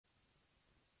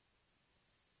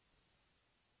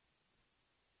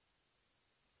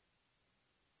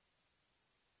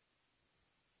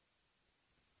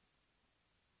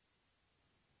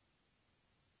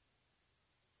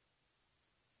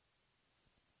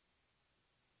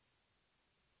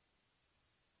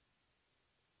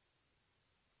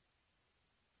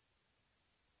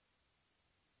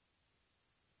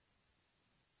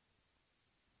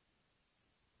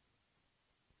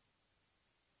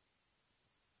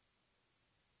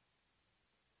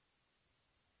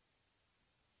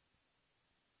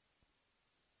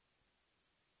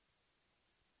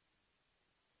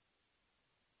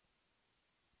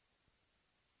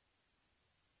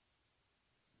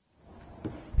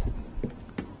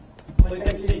Please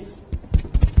take seats.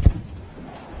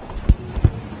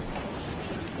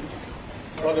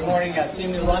 Well, good morning,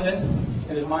 Team New London.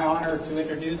 It is my honor to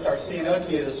introduce our CNO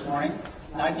to you this morning.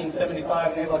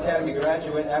 1975 Naval Academy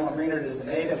graduate, Admiral Greenert is a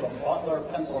native of Butler,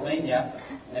 Pennsylvania,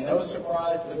 and no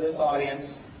surprise to this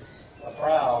audience, a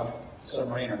proud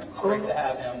submariner. It's great to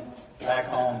have him back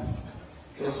home.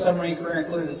 His submarine career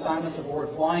included assignments aboard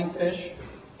Flying Fish,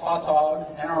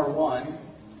 Tautog, NR-1,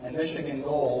 and Michigan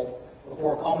Gold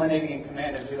before culminating in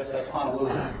command of USS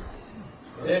Honolulu.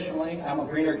 Additionally, Admiral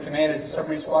Greenert commanded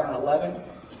Submarine Squadron 11,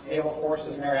 Naval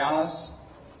Forces Marianas,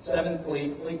 7th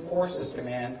Fleet, Fleet Forces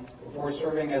Command, before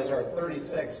serving as our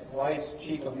 36th Vice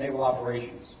Chief of Naval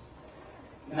Operations.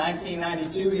 In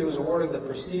 1992, he was awarded the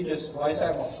prestigious Vice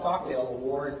Admiral Stockdale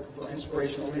Award for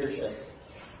inspirational leadership.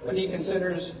 But he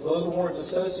considers those awards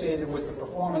associated with the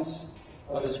performance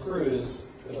of his crews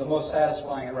as the most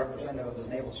satisfying and representative of his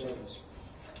naval service.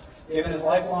 Given his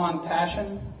lifelong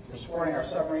passion for supporting our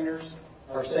submariners,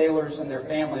 our sailors, and their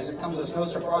families, it comes as no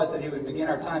surprise that he would begin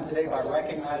our time today by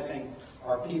recognizing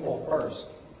our people first,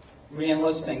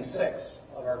 re-enlisting 6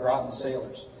 of our Groton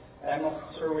sailors. Admiral,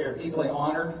 sir, we are deeply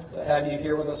honored to have you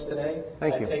here with us today.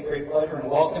 Thank you. I take great pleasure in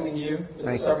welcoming you to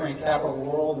the submarine capital of the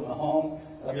world and the home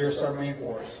of your submarine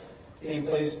force. Team,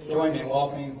 please join me in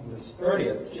welcoming this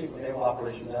 30th Chief of Naval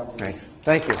Operations Admiral. Thanks.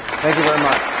 Thank you. Thank you very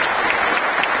much.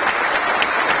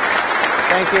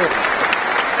 Thank you.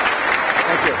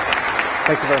 Thank you.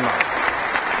 Thank you very much.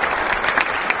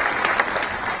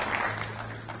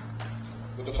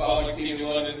 With the following Team New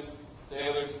London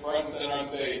sailors front and center on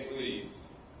stage, please.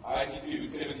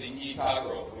 IT-2 Timothy E.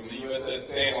 Cockrell from the USS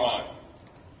San Juan.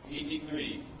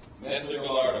 ET-3 Nestor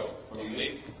Gallardo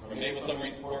from Naval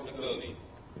Submarine Support Facility.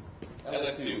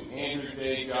 LS-2 Andrew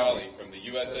J. Jolly from the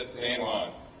USS San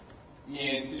Juan.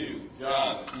 EN-2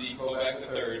 John C.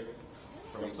 Kovac III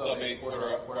from Subbase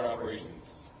Port Operations.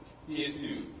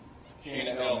 PS-2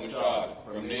 Shana L. Mashad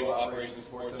from Naval Operations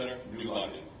Support Center, New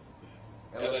London.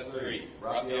 LS-3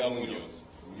 Rafael Munoz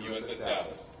from USS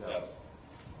Dallas.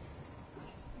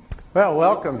 Well,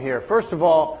 welcome here. First of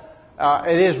all,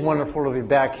 it is wonderful to be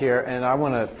back here, and I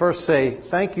want to first say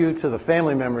thank you to the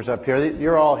family members up here.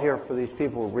 You're all here for these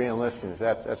people re-enlisting.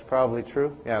 That's probably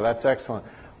true? Yeah, that's excellent.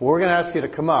 Well, we're going to ask you to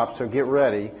come up, so get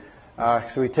ready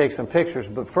so we take some pictures.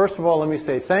 But first of all, let me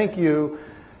say thank you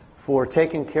for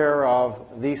taking care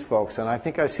of these folks. And I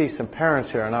think I see some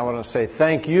parents here, and I want to say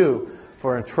thank you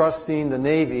for entrusting the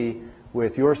Navy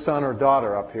with your son or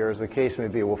daughter up here, as the case may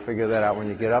be. We'll figure that out when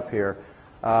you get up here.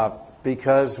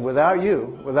 Because without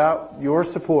you, without your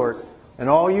support, and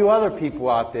all you other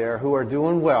people out there who are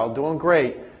doing well, doing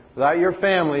great, without your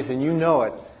families, and you know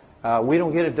it, we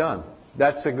don't get it done.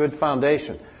 That's a good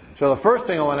foundation. So the first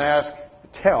thing I want to ask,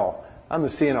 I'm the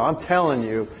CNO, I'm telling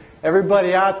you,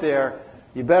 everybody out there,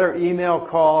 you better email,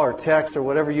 call, or text, or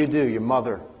whatever you do, your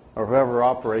mother, or whoever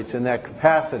operates in that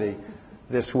capacity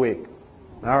this week.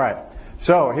 All right.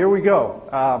 So here we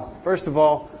go. First of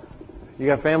all, you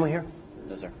got family here?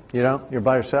 No, sir. You don't? You're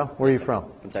by yourself? Where are you from?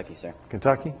 Kentucky, sir.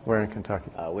 Kentucky? Where in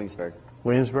Kentucky? Williamsburg.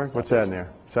 Williamsburg? Southeast. What's that in there?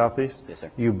 Southeast? Yes,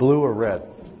 sir. You blue or red?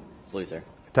 Blue, sir.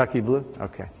 Kentucky blue?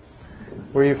 Okay.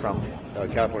 Where are you from?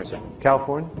 California, sir.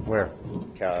 California? Where?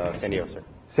 San Diego, sir.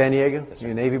 San Diego? Yes, sir.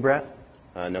 You a Navy brat?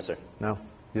 No, sir. No.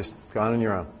 Just gone on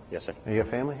your own? Yes, sir. And you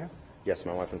got family here? Yes,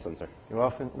 my wife and son, sir. Your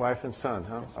wife and son,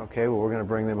 huh? Yes, okay, well, we're going to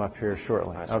bring them up here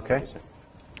shortly. Right, sir. Okay? Thank you, sir.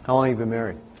 How long have you been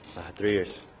married? 3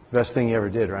 years. Best thing you ever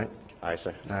did, right? Aye,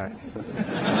 sir. All right.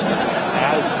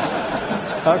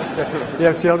 Okay. You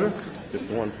have children? Just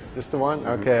the one. Just the one?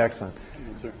 Okay, excellent.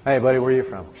 Sir. Hey, buddy, where are you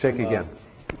from? Shake again.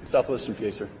 Southwestern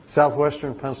PA, sir.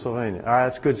 Southwestern Pennsylvania. All right,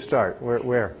 that's a good start.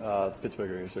 Where? It's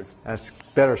Pittsburgh area, sir. That's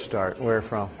better start. Where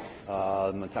from?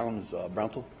 My town is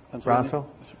Brownville, Pennsylvania. Brownsville?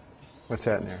 Yes, sir. What's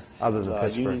that near? Other than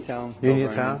Pittsburgh? Uniontown.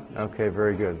 Uniontown? Yes, sir. Okay,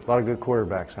 very good. A lot of good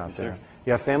quarterbacks out Yes, there. sir.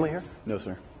 You have family here? No,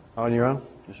 sir. On your own?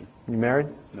 Yes, sir. You married?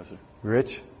 No, sir.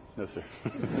 Rich? No, sir.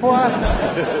 What?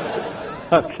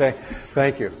 Okay,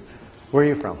 thank you. Where are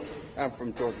you from? I'm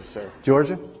from Georgia, sir.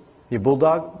 Georgia? You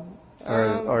bulldog?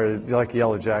 Or you like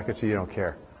yellow jackets or you don't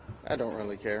care? I don't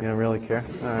really care. You don't really care?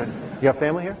 All right. You got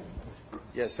family here?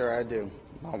 Yes, sir, I do.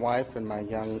 My wife and my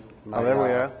young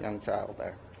child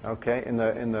there. Okay. In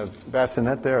the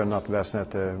bassinet there, or not the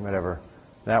bassinet, whatever?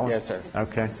 That one? Yes, sir.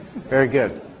 Okay. Very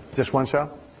good. Just one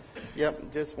shot?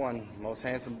 Yep, just one. Most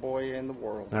handsome boy in the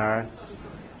world. All right.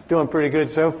 Doing pretty good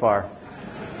so far.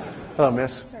 Hello,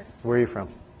 miss. Sir. Where are you from?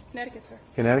 Connecticut, sir.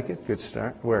 Connecticut? Good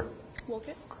start. Where?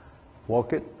 Wolcott.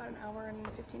 Wolcott? About an hour and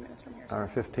 15 minutes from here. Hour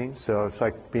 15. So it's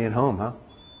like being home, huh?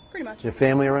 Pretty much. Your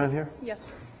family around here? Yes,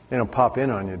 sir. They don't pop in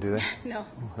on you, do they? No.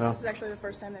 No? This is actually the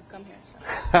first time they've come here. So.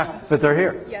 But they're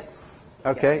here. Yes.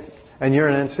 Okay. And you're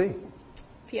an NC?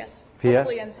 PS. PS?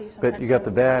 Hopefully NC But you got the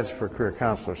sometime badge for career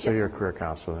counselor, so Yes, you're a sir. career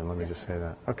counselor then, let me just say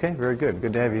that. Okay, very good.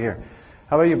 Good to have you here.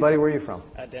 How about you, buddy? Where are you from?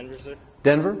 Denver, sir.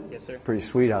 Denver? Yes, sir. It's pretty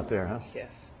sweet out there, huh?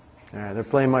 Yes. All right, they're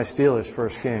playing my Steelers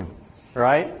first game,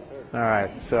 right? All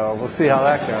right, so we'll see how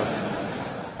that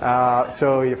goes.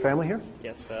 So your family here?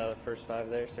 Yes, first 5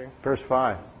 there, sir. First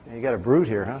 5. You got a brood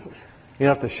here, huh? You don't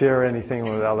have to share anything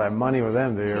with all that money with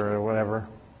them, do you, or whatever?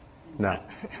 No.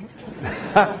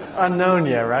 Unknown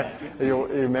yet, right? Are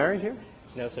you married here?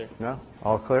 No, sir. No?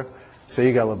 All clear? So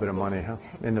you got a little bit of money, huh?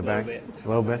 In the bank? bit. A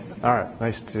little bit? All right,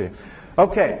 nice to see you.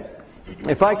 Okay,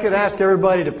 if I could ask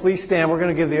everybody to please stand, we're going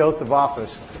to give the oath of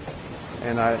office.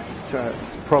 And it's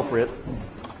appropriate.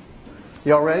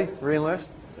 You all ready? Re-enlist?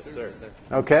 Yes, sir.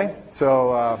 Okay,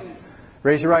 so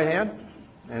raise your right hand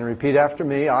and repeat after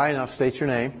me. I now state your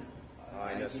name.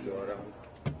 I, Nestor Jordan,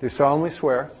 Do solemnly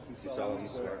swear do solemnly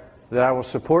swear that I will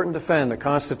support and defend the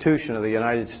Constitution of the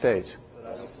United States that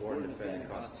I will support and defend the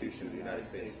Constitution of the United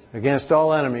States against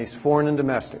all enemies, foreign and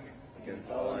domestic.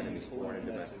 against all enemies, foreign and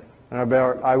domestic. And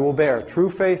I will bear true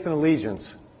faith and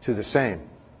allegiance to the same.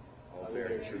 I will bear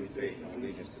true faith and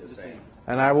allegiance to the same,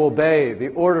 And I will obey the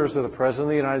orders of the President of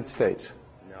the United States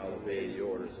and I will obey the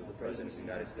orders of the President of the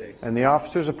United States and the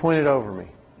officers appointed over me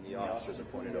and the officers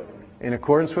appointed over me in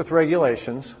accordance with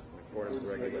regulations in accordance with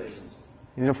regulations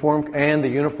and the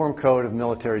Uniform Code of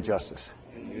Military Justice.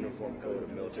 and the Uniform Code of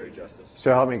Military Justice.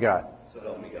 So help me God. So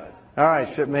help me God. All right,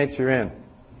 shipmates, you're in.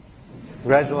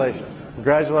 Congratulations.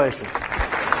 Congratulations.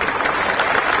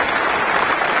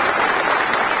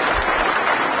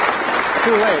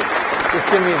 Too late. Just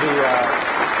give me the,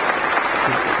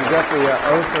 you got the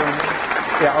oath or anything?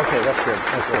 Yeah, okay, that's good.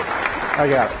 That's good. I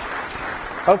got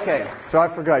it. Okay, so I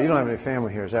forgot. You don't have any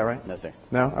family here, is that right? No, sir.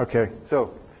 No? Okay.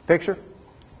 So, picture.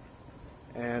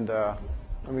 And let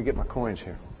me get my coins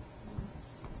here.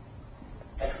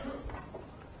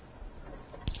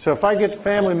 So if I get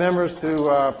family members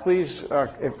to please,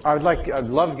 I'd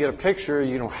love to get a picture.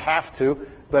 You don't have to,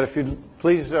 but if you'd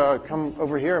please come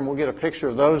over here and we'll get a picture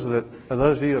of those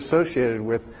of you associated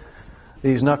with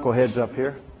these knuckleheads up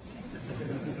here.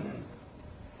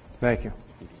 Thank you.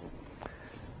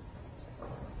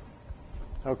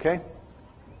 Okay.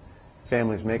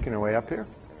 Family's making their way up here.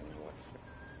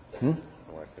 My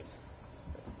wife is.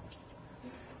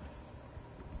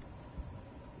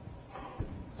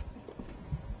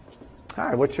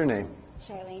 Hi, what's your name?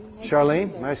 Charlene.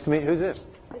 Charlene, nice to meet you. Who's this?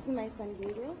 This is my son,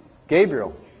 Gabriel.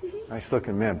 Gabriel. Nice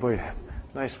looking man. Boy,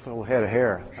 nice full head of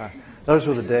hair. Those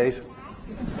were the days.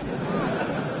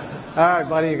 All right,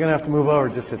 buddy, you're going to have to move over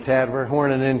just a tad. We're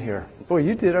horning in here. Boy,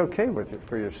 you did okay with it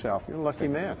for yourself. You're a lucky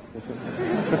man.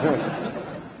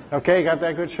 Okay, got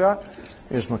that good shot?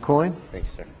 Here's my coin. Thank you,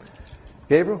 sir.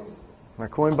 Gabriel, my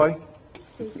coin, buddy.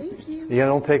 Say thank you. You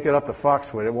don't take it up to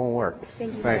Foxwood. It won't work.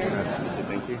 Thank you, Thanks, sir. man. Say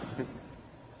thank you.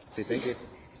 Say thank you.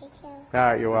 All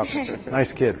right, you're welcome.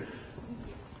 Nice kid.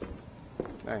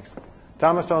 Thanks.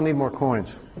 Thomas, I'll need more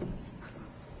coins.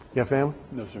 You got family?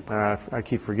 No, sir. All right, I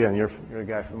keep forgetting. You're a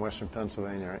guy from Western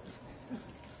Pennsylvania, right?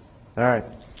 All right,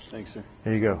 Thanks, sir.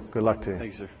 here you go. Good luck to you.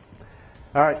 Thanks, sir.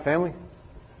 All right, family.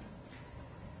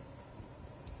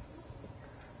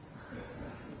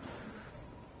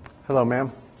 Hello,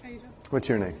 ma'am. How you doing? What's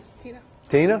your name? Tina.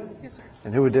 Tina? Yes, sir.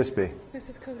 And who would this be? This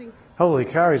is Cody. Holy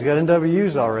cow, he's got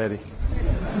NWs already.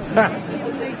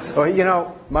 Well, you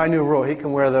know, my new rule, he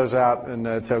can wear those out and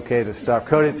it's okay to stop.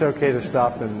 Cody, it's okay to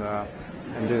stop and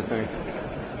do things.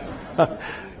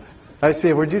 I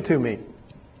see. Where'd you two meet?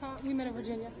 We met in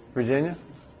Virginia. Virginia?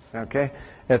 Okay.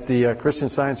 At the Christian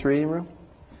Science Reading Room?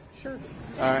 Sure.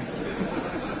 All right.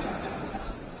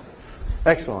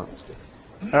 Excellent.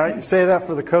 All right, say that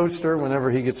for the coaster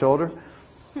whenever he gets older.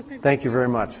 Thank you very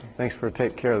much. Thanks for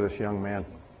taking care of this young man.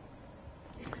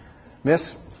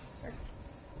 Miss?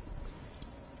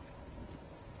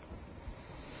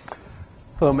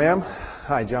 Hello, ma'am.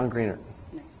 Hi, John Greenert.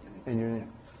 Nice to meet And your you, name?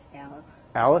 sir. Alex.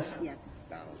 Alice? Yes.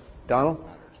 Donald?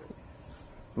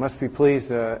 Must be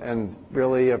pleased and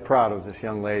really proud of this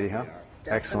young lady, huh?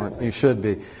 Excellent. You should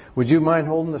be. Would you mind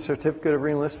holding the certificate of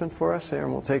reenlistment for us here,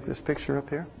 and we'll take this picture up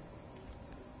here?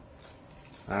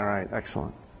 All right.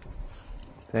 Excellent.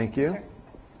 Thank you.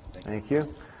 Thank you.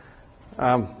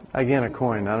 Again, a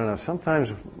coin. I don't know.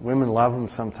 Sometimes women love them.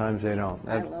 Sometimes they don't.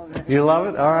 I love it. You love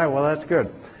it? All right. Well, that's good.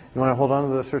 You want to hold on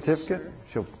to the certificate? Sure.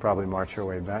 She'll probably march her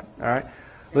way back. All right.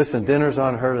 Listen, dinner's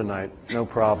on her tonight. No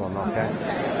problem,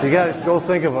 okay? So you got to go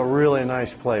think of a really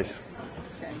nice place.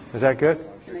 Is that good?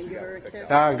 Can I give her a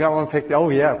kiss? I got one picked. Oh,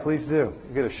 yeah, please do.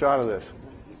 Get a shot of this.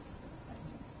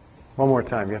 One more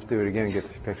time. You have to do it again and get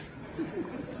this picture.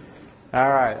 All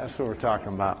right. That's what we're talking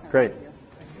about. Great.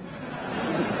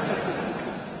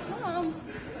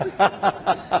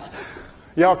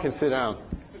 Y'all can sit down.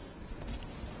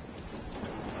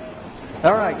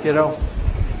 All right, kiddo.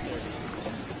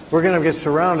 We're going to get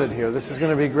surrounded here. This is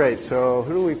going to be great. So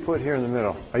who do we put here in the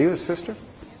middle? Are you a sister?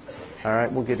 All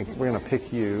right, we're going to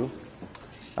pick you.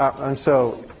 And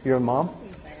so you're a mom?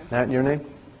 That your name?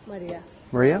 Maria.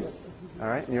 Maria? All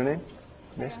right, and your name?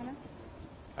 Miss?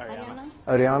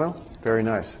 Ariano? Very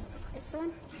nice.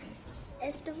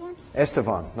 Esteban.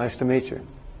 Esteban, nice to meet you.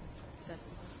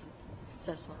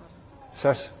 Cecil.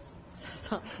 Cecil.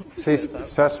 Cecil.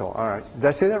 Cecil, all right. Did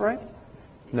I say that right?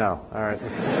 No, all right.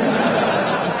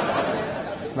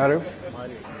 Mario?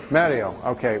 Mario,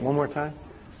 okay. One more time?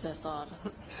 Cesar.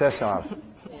 Cesar.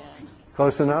 Yeah.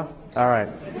 Close enough? All right.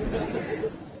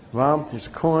 Mom, here's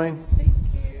a coin.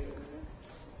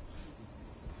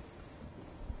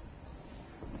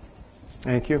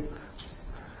 Thank you.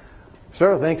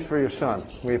 Sir, thanks for your son.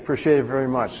 We appreciate it very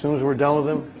much. As soon as we're done with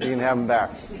him, you can have him back.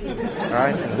 All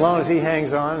right? As long as he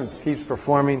hangs on and keeps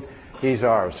performing, he's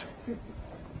ours.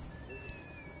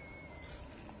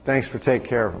 Thanks for taking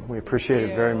care of him. We appreciate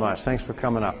it very much. Thanks for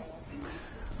coming up.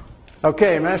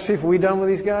 Okay, Master Chief, are we done with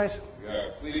these guys? We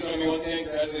are. Please join me once again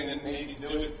congratulating the Navy's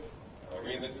newest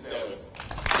re-enlisted sailors.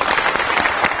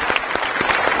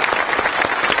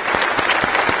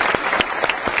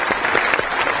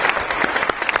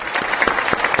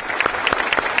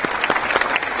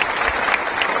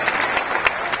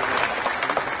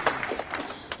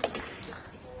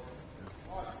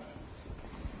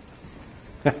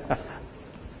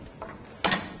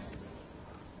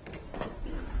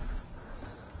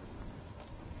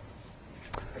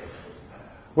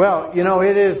 Well, you know,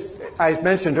 it is, I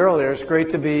mentioned earlier, it's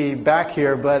great to be back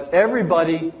here, but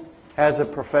everybody has a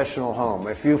professional home.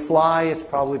 If you fly, it's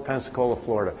probably Pensacola,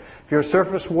 Florida. If you're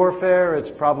surface warfare,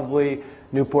 it's probably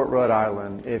Newport, Rhode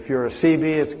Island. If you're a CB,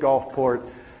 it's Gulfport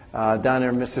down there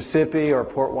in Mississippi or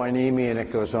Port Hueneme, and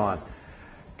it goes on.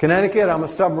 Connecticut, I'm a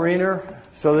submariner,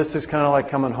 so this is kind of like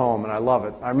coming home, and I love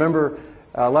it. I remember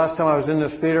last time I was in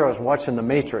this theater, I was watching The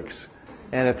Matrix.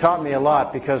 And it taught me a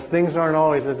lot because things aren't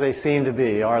always as they seem to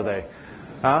be, are they?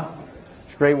 Huh?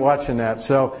 It's great watching that.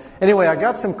 So anyway, I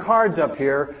got some cards up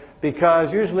here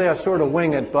because usually I sort of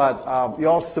wing it, but you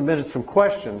all submitted some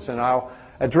questions, and I'll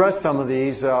address some of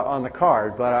these on the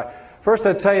card. But first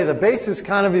I'd tell you the base has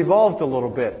kind of evolved a little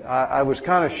bit. I was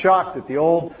kind of shocked that the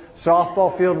old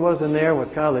softball field wasn't there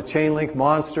with kind of the chain link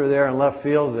monster there in left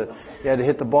field that you had to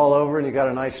hit the ball over, and you got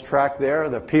a nice track there.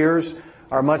 The piers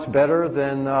are much better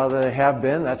than they have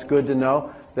been. That's good to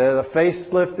know. The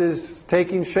facelift is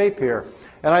taking shape here.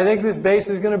 And I think this base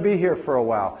is going to be here for a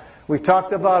while. We've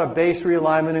talked about a base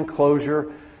realignment and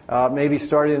closure maybe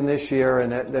starting this year,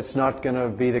 and that's not going to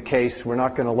be the case. We're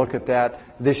not going to look at that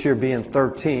this year being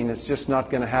 13. It's just not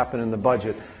going to happen in the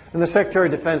budget. And the Secretary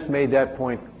of Defense made that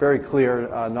point very clear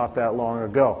not that long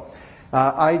ago.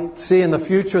 I see in the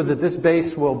future that this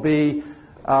base will be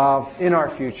in our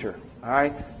future. All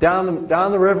right, down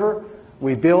the river,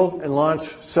 we build and launch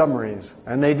submarines,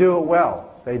 and they do it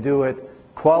well. They do it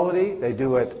quality, they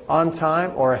do it on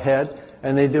time or ahead,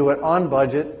 and they do it on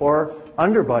budget or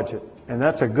under budget, and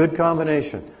that's a good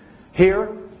combination.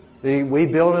 Here, we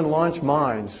build and launch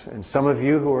mines, and some of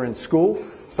you who are in school,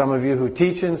 some of you who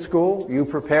teach in school, you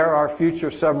prepare our future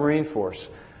submarine force,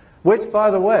 which, by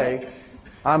the way,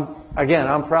 I'm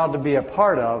proud to be a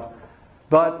part of.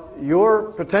 But your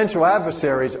potential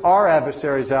adversaries, our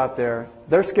adversaries out there,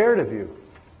 they're scared of you.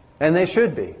 And they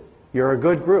should be. You're a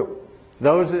good group.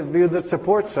 Those of you that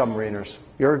support submariners,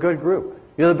 you're a good group.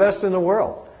 You're the best in the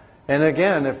world. And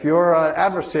again, if you're an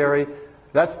adversary,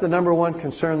 that's the number one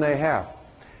concern they have.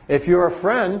 If you're a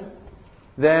friend,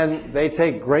 then they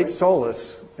take great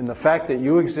solace in the fact that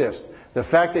you exist. The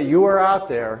fact that you are out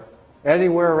there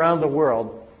anywhere around the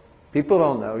world, people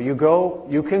don't know. You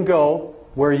can go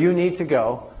where you need to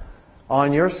go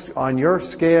on your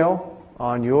scale,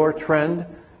 on your trend,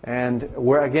 and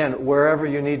wherever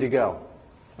you need to go.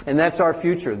 And that's our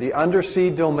future. The undersea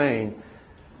domain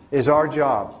is our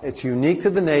job. It's unique to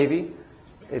the Navy.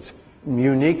 It's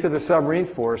unique to the submarine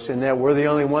force in that we're the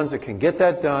only ones that can get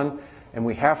that done, and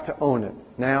we have to own it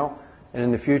now and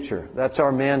in the future. That's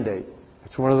our mandate.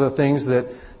 It's one of the things that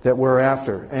we're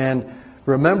after. And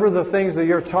remember the things that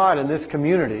you're taught in this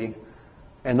community.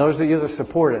 And those of you that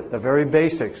support it, the very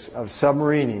basics of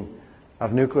submarining,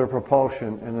 of nuclear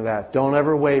propulsion, and that. Don't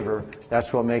ever waver.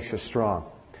 That's what makes you strong.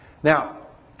 Now,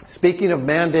 speaking of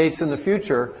mandates in the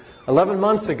future, 11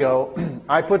 months ago,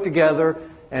 I put together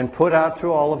and put out to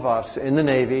all of us in the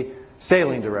Navy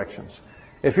sailing directions.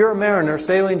 If you're a mariner,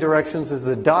 sailing directions is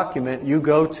the document you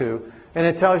go to, and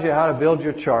it tells you how to build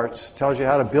your charts, tells you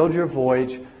how to build your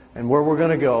voyage, and where we're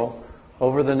going to go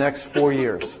over the next 4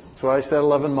 years. That's what I said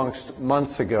 11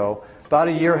 months ago. About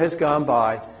a year has gone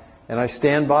by, and I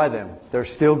stand by them. They're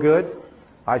still good.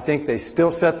 I think they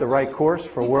still set the right course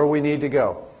for where we need to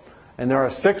go. And there are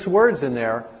 6 words in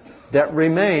there that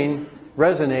remain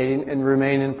resonating and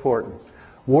remain important.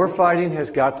 Warfighting has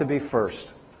got to be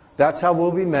first. That's how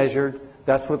we'll be measured.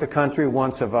 That's what the country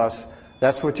wants of us.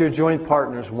 That's what your joint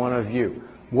partners want of you.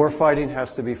 Warfighting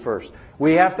has to be first.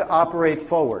 We have to operate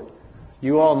forward.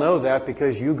 You all know that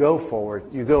because you go forward.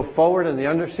 You go forward in the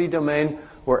undersea domain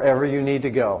wherever you need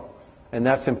to go. And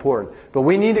that's important. But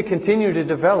we need to continue to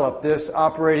develop this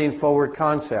operating forward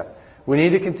concept. We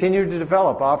need to continue to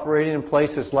develop operating in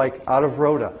places like out of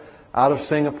Rota, out of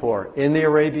Singapore, in the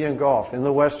Arabian Gulf, in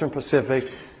the Western Pacific,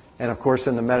 and of course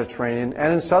in the Mediterranean,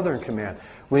 and in Southern Command.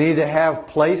 We need to have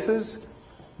places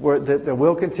where that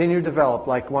will continue to develop,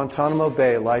 like Guantanamo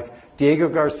Bay, like Diego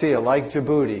Garcia, like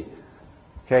Djibouti,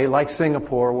 okay, like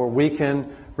Singapore, where we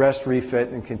can rest, refit,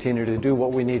 and continue to do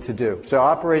what we need to do. So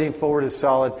operating forward is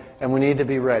solid, and we need to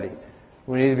be ready.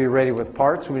 We need to be ready with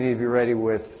parts. We need to be ready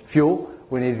with fuel.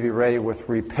 We need to be ready with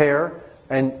repair.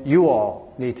 And you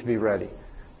all need to be ready.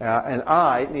 And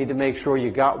I need to make sure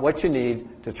you got what you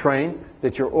need to train,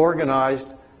 that you're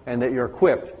organized, and that you're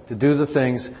equipped to do the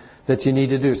things that you need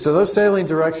to do. So those sailing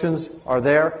directions are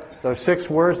there. Those 6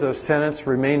 words, those tenets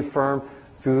remain firm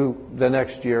through the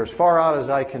next year, as far out as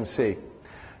I can see.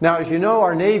 Now, as you know,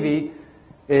 our Navy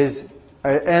is,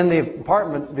 and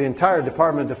the entire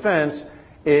Department of Defense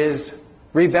is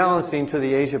rebalancing to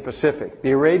the Asia Pacific.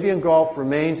 The Arabian Gulf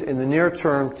remains in the near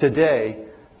term today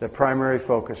the primary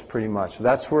focus pretty much.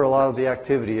 That's where a lot of the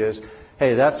activity is.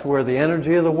 Hey, that's where the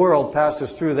energy of the world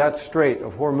passes through that Strait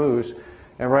of Hormuz,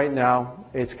 and right now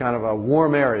it's kind of a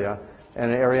warm area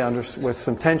and an area with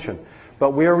some tension.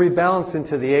 But we are rebalancing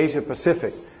to the Asia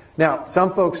Pacific. Now, some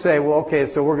folks say, well, okay,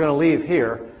 so we're going to leave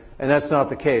here, and that's not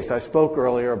the case. I spoke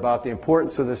earlier about the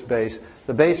importance of this base.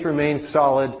 The base remains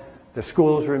solid. The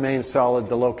schools remain solid.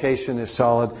 The location is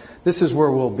solid. This is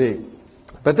where we'll be.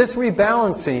 But this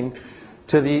rebalancing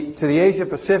to the Asia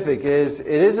Pacific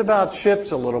is about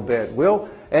ships a little bit.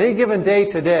 Any given day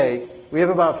today, we have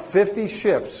about 50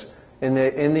 ships in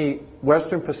the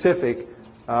Western Pacific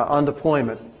on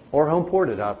deployment or home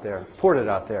ported out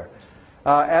there.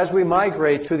 As we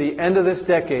migrate to the end of this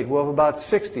decade, we'll have about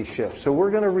 60 ships. So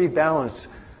we're going to rebalance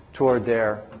toward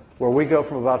there, where we go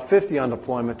from about 50 on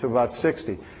deployment to about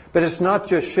 60. But it's not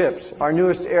just ships. Our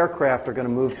newest aircraft are going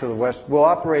to move to the west. We'll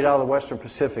operate out of the Western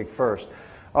Pacific first.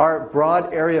 Our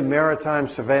broad area maritime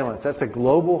surveillance, that's a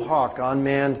global hawk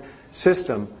unmanned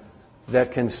system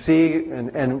that can see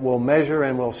and will measure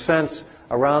and will sense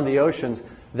around the oceans.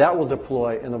 That will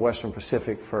deploy in the Western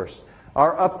Pacific first.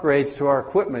 Our upgrades to our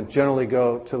equipment generally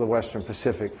go to the Western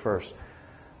Pacific first.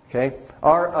 Okay?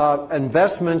 Our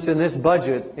investments in this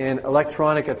budget in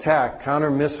electronic attack,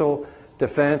 counter-missile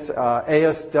defense,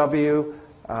 ASW,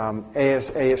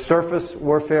 surface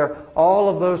warfare, all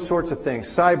of those sorts of things,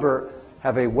 cyber,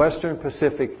 have a Western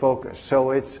Pacific focus. So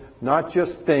it's not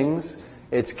just things,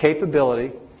 it's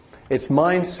capability, it's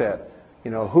mindset.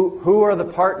 You know, who are the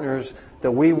partners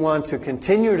that we want to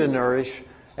continue to nourish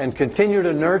and continue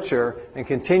to nurture and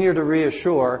continue to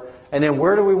reassure, and then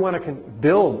where do we want to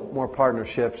build more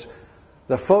partnerships?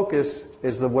 The focus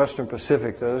is the Western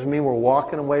Pacific. That doesn't mean we're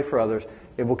walking away for others.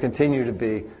 It will continue to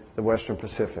be the Western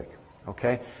Pacific.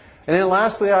 Okay? And then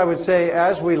lastly, I would say,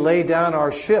 as we lay down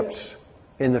our ships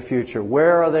in the future,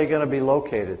 where are they going to be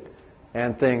located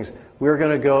and things, we're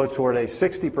going to go toward a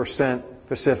 60%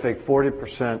 Pacific,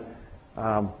 40%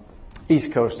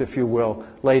 East Coast, if you will,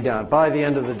 lay down by the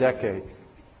end of the decade.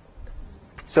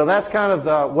 So that's kind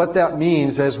of what that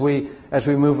means as we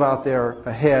move out there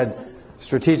ahead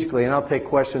strategically, and I'll take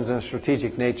questions in a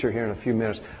strategic nature here in a few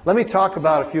minutes. Let me talk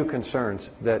about a few concerns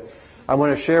that I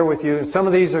want to share with you, and some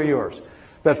of these are yours.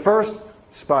 But first,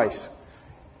 spice.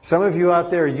 Some of you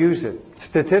out there use it.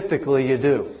 Statistically, you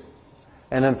do.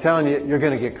 And I'm telling you, you're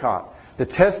going to get caught. The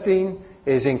testing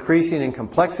is increasing in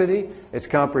complexity. It's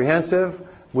comprehensive.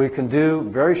 We can do,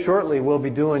 very shortly, we'll be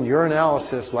doing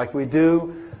urinalysis like we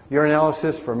do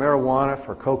urinalysis for marijuana,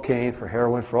 for cocaine, for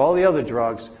heroin, for all the other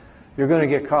drugs. You're going to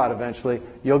get caught eventually.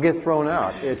 You'll get thrown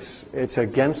out. It's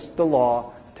against the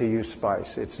law to use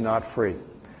spice. It's not free.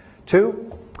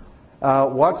 2,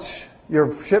 watch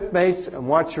your shipmates and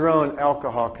watch your own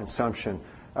alcohol consumption.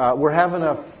 We're having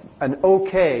an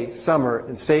okay summer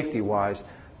in safety-wise,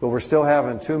 but we're still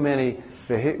having too many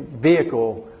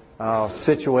vehicle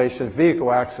situations,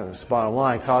 vehicle accidents, bottom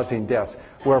line, causing deaths.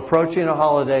 We're approaching a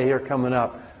holiday here coming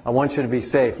up. I want you to be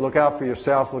safe. Look out for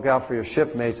yourself. Look out for your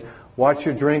shipmates. Watch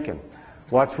your drinking.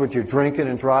 Watch what you're drinking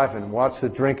and driving. Watch the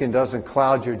drinking doesn't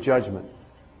cloud your judgment.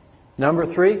 Number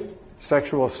 3,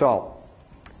 sexual assault.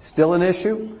 Still an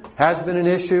issue, has been an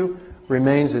issue,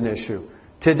 remains an issue.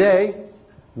 Today,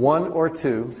 1 or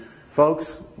 2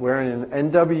 folks wearing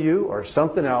an NW or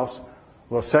something else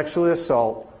will sexually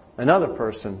assault another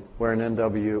person wearing an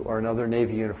NW or another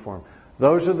Navy uniform.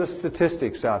 Those are the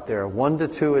statistics out there, 1 to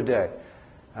 2 a day.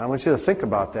 And I want you to think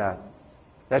about that.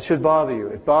 That should bother you.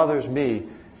 It bothers me.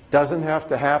 It doesn't have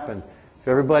to happen. If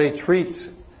everybody treats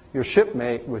your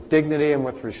shipmate with dignity and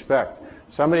with respect,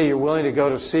 somebody you're willing to go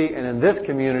to see, and in this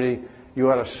community,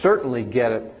 you ought to certainly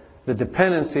get it. The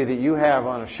dependency that you have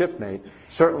on a shipmate,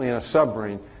 certainly in a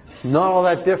submarine, it's not all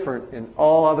that different in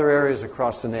all other areas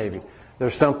across the Navy.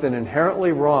 There's something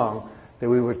inherently wrong that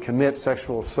we would commit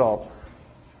sexual assault,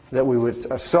 that we would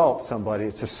assault somebody.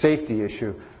 It's a safety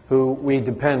issue who we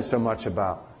depend so much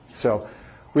about. So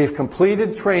we've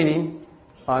completed training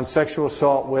on sexual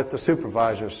assault with the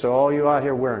supervisors. So all you out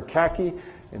here wearing khaki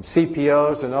and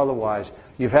CPOs and otherwise,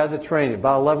 you've had the training,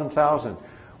 about 11,000.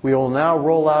 We will now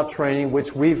roll out training,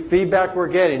 which feedback we're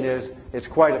getting is it's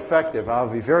quite effective.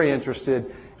 I'll be very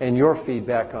interested in your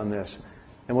feedback on this.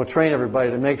 And we'll train everybody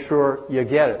to make sure you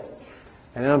get it.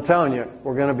 And I'm telling you,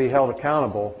 we're going to be held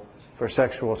accountable for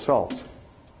sexual assaults.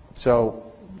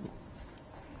 So,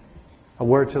 a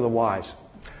word to the wise.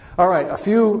 All right, a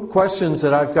few questions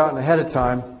that I've gotten ahead of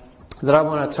time that I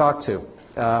want to talk to.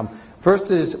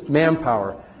 First is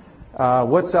manpower.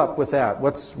 What's up with that?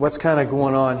 What's kind of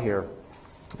going on here?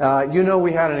 You know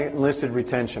we had an enlisted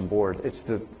retention board. It's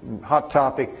the hot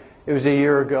topic. It was a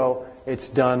year ago. It's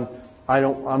done.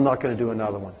 I'm not going to do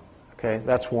another one. Okay,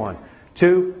 that's 1.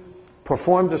 2,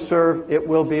 perform to serve. It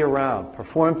will be around.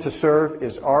 Perform to serve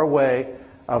is our way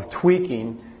of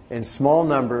tweaking in small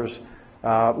numbers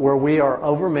where we are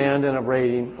overmanned in a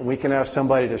rating, and we can ask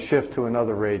somebody to shift to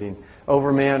another rating.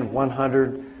 Overmanned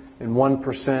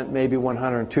 101%, maybe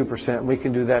 102%, and we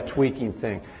can do that tweaking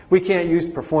thing. We can't use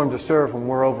perform to serve when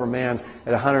we're overmanned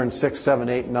at 106, 7,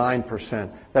 8,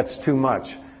 9%. That's too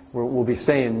much. We'll be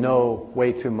saying no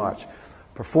way too much.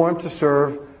 Perform to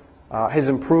serve is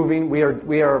improving. We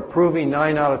are improving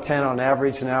 9 out of 10 on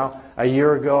average now. A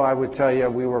year ago, I would tell you,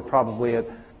 we were probably at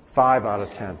 5 out of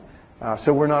 10.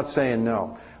 So we're not saying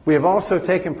no. We have also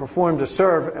taken perform to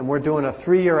serve, and we're doing a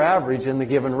 3-year average in the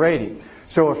given rating.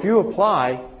 So if you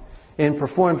apply in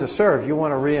perform to serve, you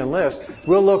want to re-enlist,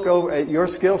 we'll look over at your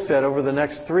skill set over the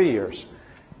next 3 years.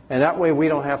 And that way we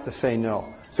don't have to say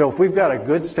no. So if we've got a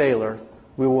good sailor,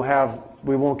 we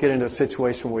won't get into a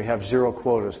situation where we have 0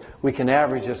 quotas. We can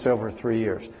average this over 3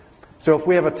 years. So if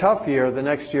we have a tough year, the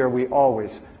next year we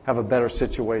always have a better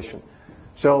situation.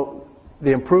 So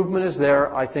the improvement is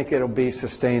there. I think it'll be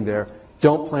sustained there.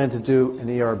 Don't plan to do an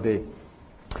ERB.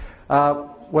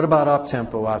 What about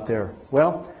op-tempo out there?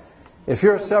 Well, if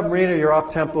you're a submariner, your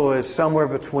op-tempo is somewhere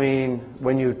between,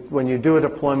 when you do a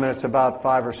deployment, it's about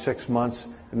 5 or 6 months,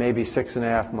 maybe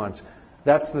 6.5 months.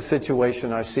 That's the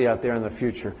situation I see out there in the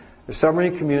future. The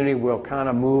submarine community will kind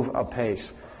of move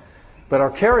apace. But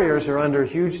our carriers are under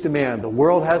huge demand. The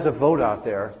world has a vote out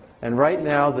there, and right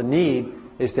now the need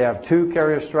is to have 2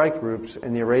 carrier strike groups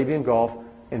in the Arabian Gulf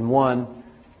and 1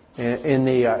 in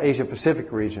the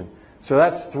Asia-Pacific region. So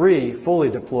that's 3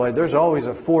 fully deployed. There's always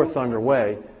a 4th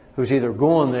underway who's either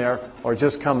going there or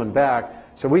just coming back.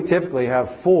 So we typically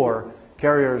have 4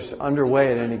 carriers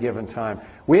underway at any given time.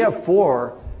 We have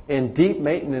 4 in deep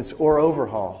maintenance or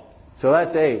overhaul. So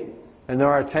that's 8, and there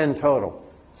are 10 total.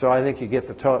 So I think you get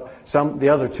the total. The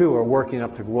other 2 are working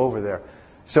up to go over there.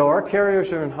 So our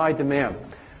carriers are in high demand.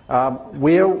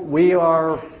 We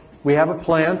have a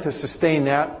plan to sustain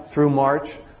that through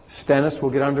March. Stennis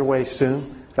will get underway soon.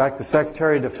 In fact, the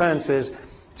Secretary of Defense is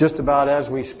just about as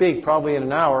we speak, probably in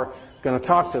an hour, going to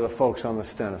talk to the folks on the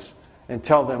Stennis and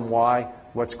tell them why,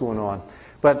 what's going on.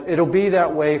 But it'll be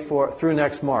that way through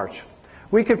next March.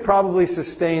 We could probably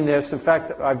sustain this. In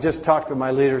fact, I've just talked to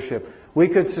my leadership. We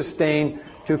could sustain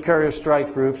 2 carrier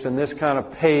strike groups and this kind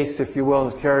of pace, if you will,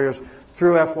 of carriers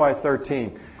through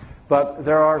FY13. But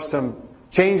there are some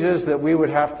changes that we would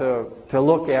have to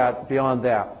look at beyond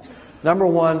that. Number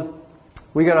 1,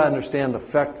 we got to understand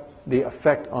the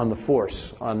effect on the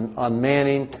force, on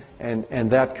manning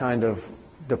and that kind of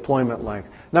deployment length.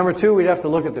 Number 2, we'd have to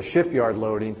look at the shipyard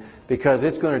loading because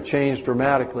it's going to change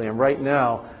dramatically. And right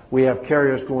now, we have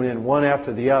carriers going in one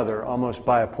after the other, almost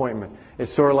by appointment.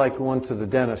 It's sort of like going to the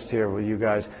dentist here with you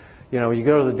guys. You know, you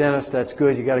go to the dentist, that's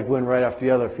good. You got to go in right after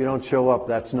the other. If you don't show up,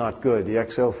 that's not good. The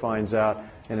XO finds out,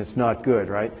 and it's not good,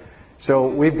 right? So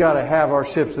we've got to have our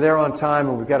ships there on time,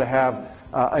 and we've got to have,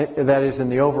 that is in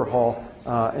the overhaul,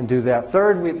 and do that.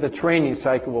 Third, the training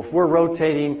cycle. If we're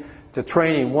rotating to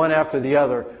training one after the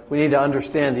other, we need to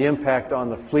understand the impact on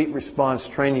the fleet response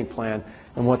training plan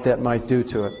and what that might do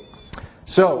to it.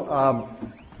 So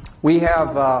we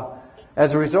have,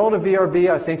 as a result of VRB,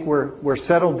 I think we're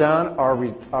settled down.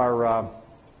 Our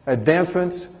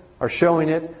advancements are showing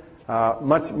it.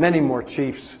 Many more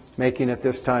chiefs making it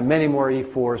this time, many more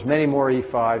E4s, many more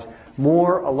E5s,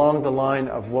 more along the line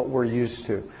of what we're used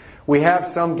to. We have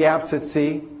some gaps at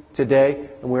sea today,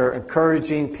 and we're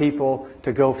encouraging people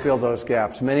to go fill those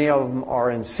gaps. Many of them are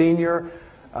in senior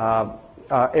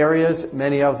areas.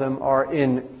 Many of them are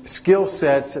in skill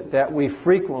sets that we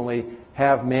frequently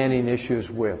have manning issues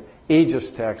with.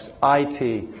 Aegis techs,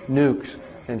 IT, nukes,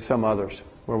 and some others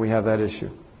where we have that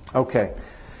issue. Okay.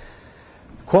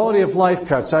 Quality of life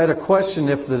cuts. I had a question.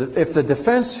 If the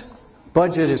defense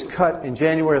budget is cut in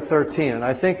January 13, and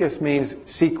I think this means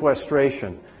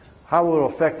sequestration, how will it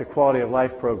affect the quality of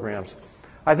life programs?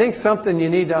 I think something you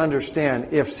need to understand,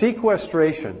 if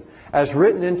sequestration, as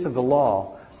written into the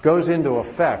law, goes into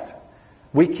effect,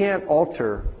 we can't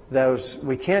alter those,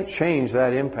 we can't change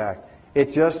that impact.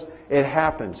 It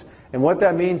happens. And what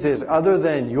that means is, other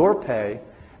than your pay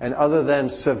and other than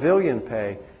civilian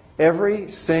pay, every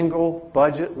single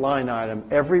budget line item,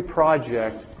 every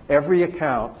project, every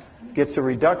account gets a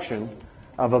reduction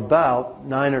of about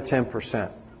 9 or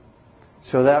 10%.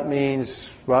 So that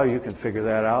means, well, you can figure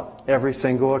that out, every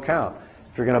single account.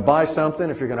 If you're going to buy something,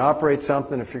 if you're going to operate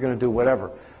something, if you're going to do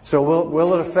whatever. So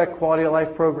will it affect quality of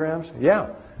life programs? Yeah.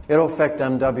 It'll affect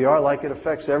MWR like it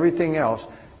affects everything else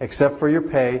except for your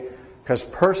pay, because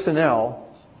personnel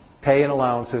pay and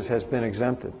allowances has been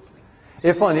exempted.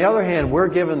 If, on the other hand, we're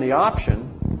given the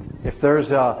option, if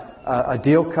there's a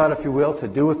deal cut, if you will, to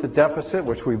do with the deficit,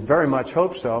 which we very much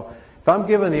hope so, if I'm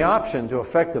given the option to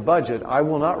affect the budget, I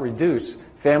will not reduce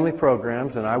family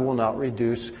programs, and I will not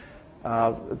reduce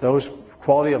those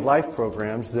quality of life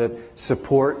programs that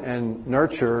support and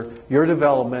nurture your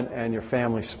development and your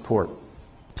family support.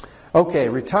 Okay,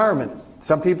 retirement.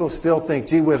 Some people still think,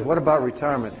 gee whiz, what about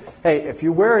retirement? Hey, if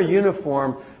you wear a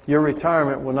uniform, your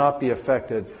retirement will not be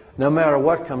affected, no matter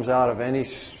what comes out of any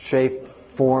shape,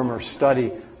 form, or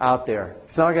study out there.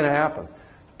 It's not going to happen.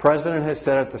 The President has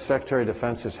said it, the Secretary of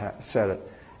Defense has said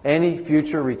it. Any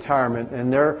future retirement,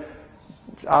 and they're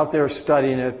out there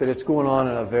studying it, but it's going on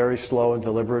at a very slow and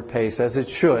deliberate pace, as it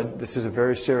should. This is a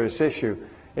very serious issue.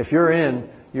 If you're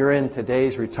in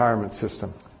today's retirement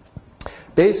system.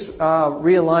 Base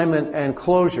realignment and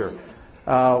closure.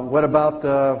 What about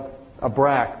a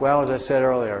BRAC? Well, as I said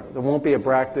earlier, there won't be a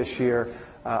BRAC this year.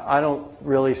 I don't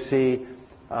really see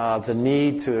the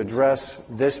need to address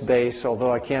this base,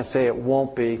 although I can't say it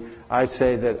won't be. I'd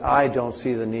say that I don't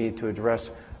see the need to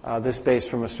address this base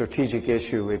from a strategic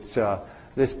issue. It's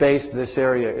this base, this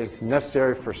area is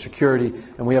necessary for security,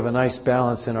 and we have a nice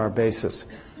balance in our bases.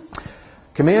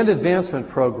 Command Advancement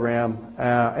Program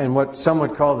and what some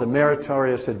would call the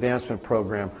Meritorious Advancement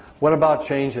Program. What about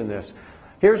changing this?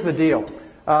 Here's the deal.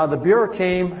 The Bureau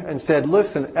came and said,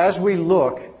 listen, as we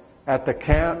look at the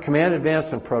Command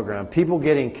Advancement Program, people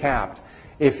getting capped,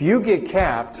 if you get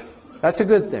capped, that's a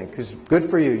good thing, because good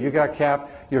for you. You got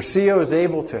capped. Your CO is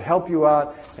able to help you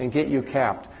out and get you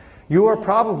capped. You are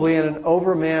probably in an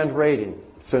overmanned rating.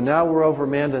 So now we're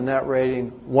overmanned in that rating,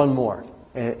 one more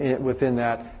within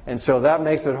that. And so that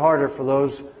makes it harder for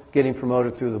those getting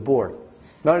promoted through the board.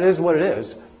 Now, it is what it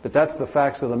is, but that's the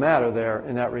facts of the matter there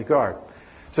in that regard.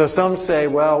 So some say,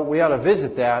 well, we ought to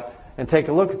visit that and take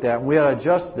a look at that. We ought to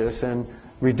adjust this and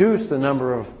reduce the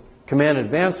number of command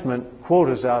advancement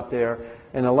quotas out there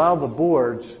and allow the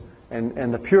boards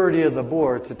and the purity of the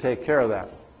board to take care of that.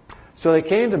 So they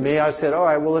came to me. I said, all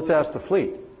right, well, let's ask the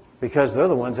fleet, because they're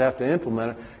the ones that have to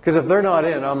implement it. Because if they're not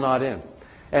in, I'm not in.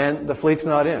 And the fleet's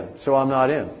not in, so I'm not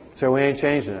in. So we ain't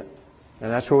changing it.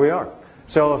 And that's where we are.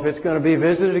 So if it's going to be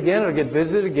visited again, it'll get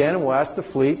visited again, and we'll ask the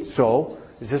fleet, so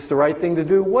is this the right thing to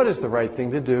do? What is the right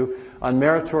thing to do on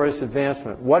meritorious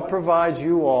advancement? What provides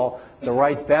you all the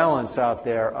right balance out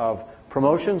there of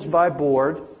promotions by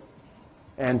board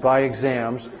and by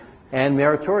exams, and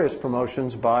meritorious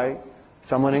promotions by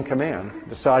someone in command,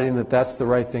 deciding that that's the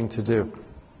right thing to do.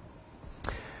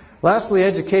 Lastly,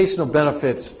 educational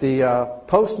benefits. The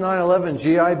post 9/11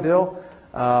 GI Bill,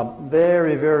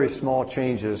 very, very small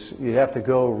changes. You'd have to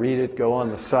go read it, go on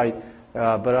the site,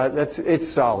 but it's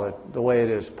solid the way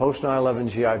it is. Post 9/11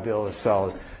 GI Bill is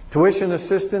solid. Tuition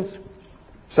assistance,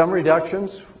 some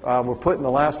reductions were put in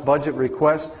the last budget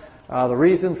request. The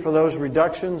reason for those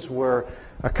reductions were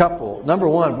a couple. Number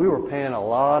one, we were paying a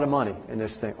lot of money in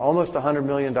this thing, almost $100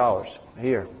 million a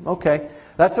year. Okay,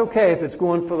 that's okay if it's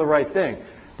going for the right thing.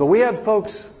 But we had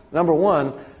folks, number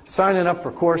one, signing up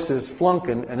for courses,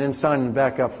 flunking, and then signing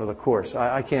back up for the course.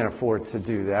 I can't afford to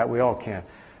do that. We all can't.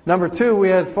 Number two, we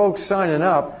had folks signing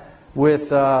up with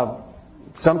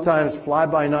sometimes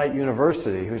fly-by-night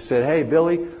university who said, hey,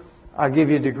 Billy, I'll give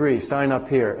you a degree. Sign up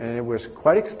here. And it was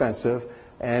quite expensive,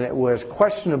 and it was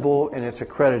questionable in its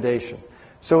accreditation.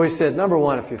 So we said, number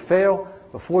one, if you fail,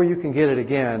 before you can get it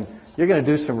again, you're going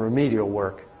to do some remedial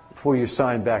work before you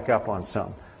sign back up on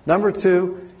some. Number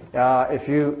two, if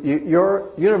your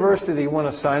university you want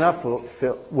to sign up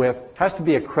with has to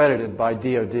be accredited by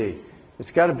DOD. It's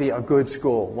got to be a good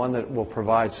school, one that will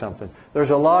provide something.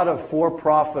 There's a lot of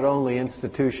for-profit only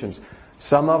institutions.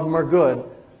 Some of them are good,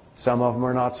 some of them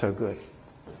are not so good.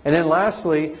 And then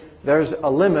lastly, there's a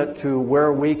limit to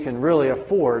where we can really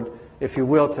afford, if you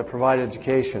will, to provide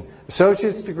education.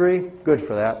 Associate's degree, good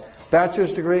for that.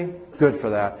 Bachelor's degree, good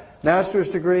for that. Master's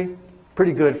degree,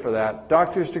 pretty good for that.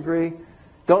 Doctor's degree,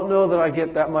 don't know that I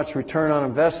get that much return on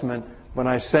investment when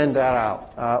I send that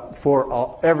out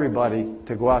for everybody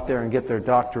to go out there and get their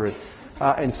doctorate.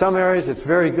 In some areas it's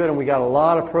very good, and we got a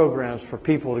lot of programs for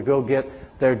people to go get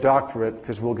their doctorate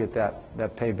because we'll get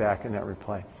that payback and that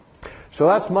reply. So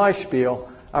that's my spiel.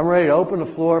 I'm ready to open the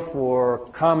floor for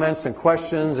comments and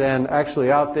questions, and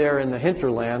actually out there in the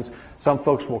hinterlands, some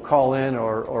folks will call in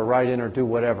or write in or do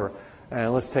whatever.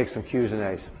 And let's take some Q's and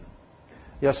A's.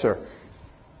 Yes, sir.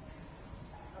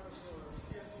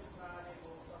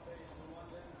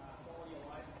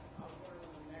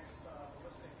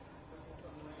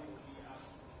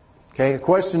 Okay, the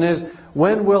question is,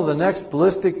 when will the next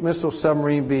ballistic missile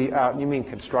submarine be out? You mean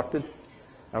constructed?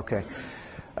 Okay.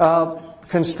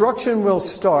 Construction will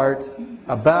start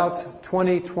about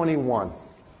 2021.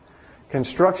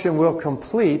 Construction will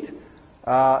complete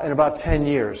in about 10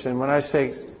 years. And when I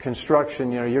say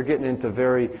construction, you're getting into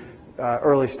very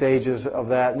early stages of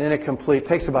that. And then it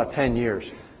takes about 10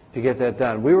 years to get that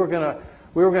done. We were going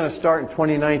to start in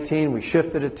 2019. We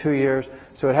shifted it 2 years.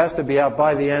 So it has to be out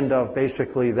by the end of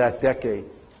basically that decade.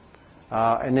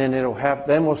 And then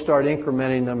then we'll start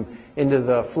incrementing them into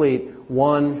the fleet,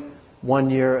 one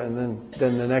year, and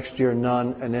then the next year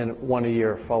none, and then one a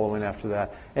year following after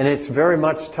that. And it's very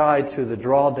much tied to the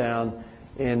drawdown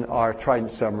in our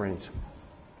Trident submarines.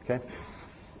 Okay?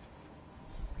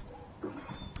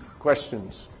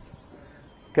 Questions?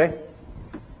 Okay?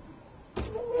 Good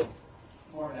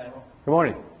morning, Admiral. Good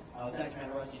morning. Lieutenant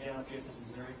Commander Rusty Jones, USS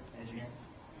Missouri, engineer.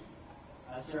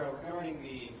 Sir, regarding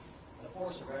the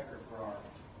force of record for our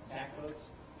attack boats,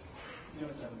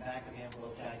 doing some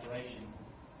back-of-the-envelope calculation,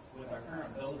 with our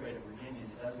current build rate of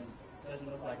Virginians, it doesn't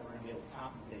look like we're going to be able to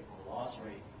compensate for the loss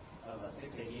rate of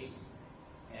 688s,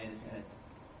 and it's going to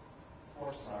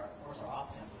force our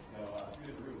op tempo to go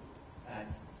through the roof. I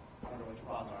wonder what your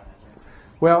thoughts are on that, sir.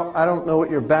 Well, I don't know what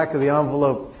your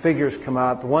back-of-the-envelope figures come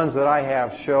out. The ones that I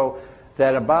have show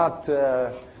that about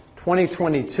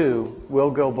 2022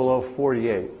 we'll go below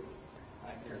 48.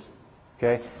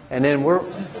 Okay, and then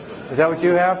is that what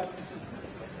you have?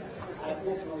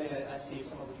 Ultimately, I see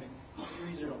somewhere between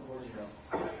 30 and 40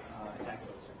 attack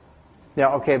boats, sir. Yeah,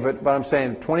 okay, but I'm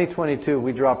saying 2022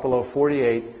 we drop below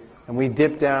 48, and we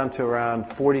dip down to around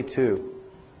 42.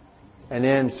 And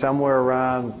then somewhere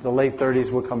around the late 30s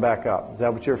we'll come back up. Is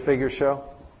that what your figures show?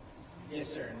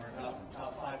 Yes, sir, and we're about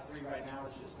 5.3 right now,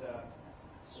 which is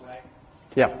swag.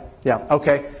 Yeah,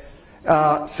 okay.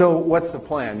 So what's the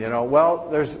plan? Well,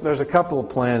 there's a couple of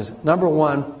plans. Number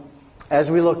one, as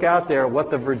we look out there,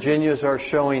 what the Virginias are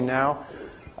showing now,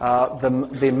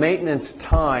 the maintenance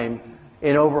time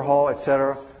in overhaul,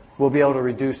 etc., we'll be able to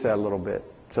reduce that a little bit.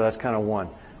 So that's kind of one.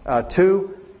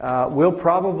 Two, we'll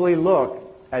probably look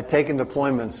at taking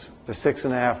deployments to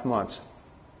 6.5 months.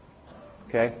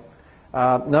 Okay.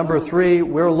 Number three,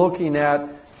 we're looking at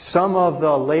some of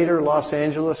the later Los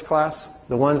Angeles class,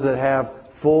 the ones that have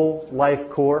full life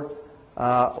core.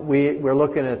 We're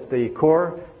looking at the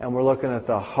core, and we're looking at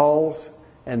the hulls,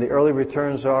 and the early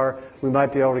returns are we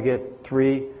might be able to get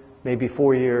 3, maybe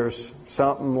 4 years,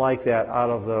 something like that out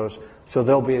of those. So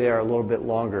they'll be there a little bit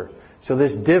longer. So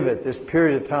this divot, this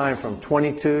period of time from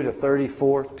 22 to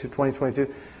 34 to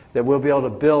 2022, that we'll be able to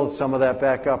build some of that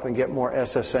back up and get more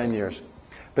SSN years.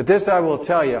 But this I will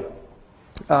tell you,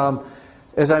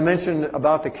 as I mentioned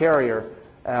about the carrier,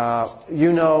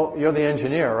 you're the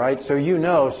engineer, right?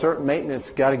 So certain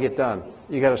maintenance got to get done.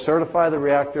 You got to certify the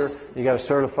reactor. You got to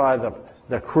certify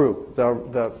the crew,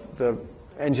 the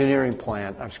engineering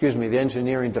plant. The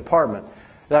engineering department.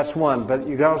 That's one. But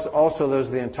you got also there's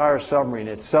the entire submarine.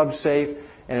 It's sub-safe,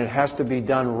 and it has to be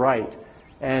done right.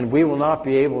 And we will not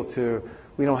be able to.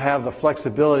 We don't have the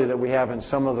flexibility that we have in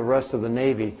some of the rest of the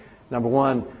Navy. Number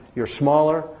one, you're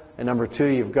smaller. And number two,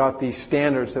 you've got these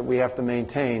standards that we have to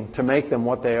maintain to make them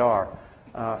what they are.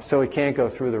 So it can't go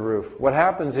through the roof. What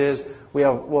happens is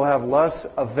we'll have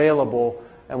less available,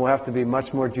 and we'll have to be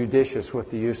much more judicious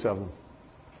with the use of them.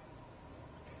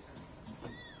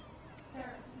 Sir,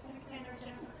 Lieutenant Commander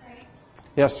Jennifer Craig.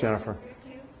 Yes, Jennifer. Group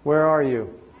 2. Where are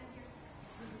you?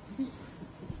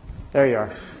 There you are.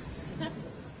 Sir,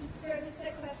 this is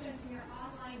a question from your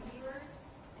online viewers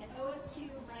at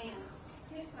OS2 Rams.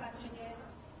 His question is,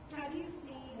 how do you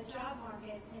see the job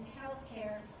market in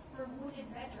healthcare for wounded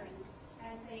veterans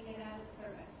as they get out of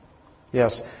service?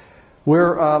 Yes.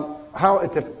 We're,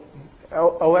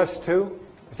 OS2,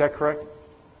 is that correct?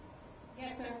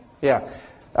 Yes, sir.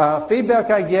 Yeah. Feedback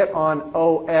I get on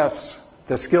OS,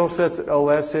 the skill sets that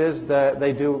OS is, that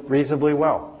they do reasonably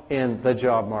well in the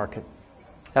job market.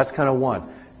 That's kind of one.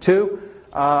 Two,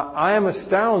 I am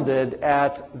astounded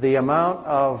at the amount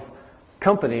of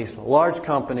companies, large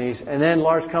companies, and then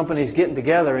large companies getting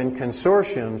together in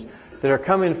consortiums that are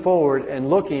coming forward and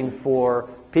looking for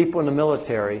people in the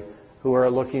military who are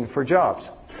looking for jobs.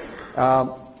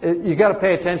 You've got to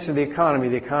pay attention to the economy.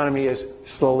 The economy is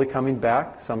slowly coming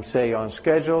back. Some say on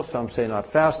schedule, some say not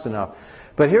fast enough.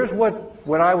 But here's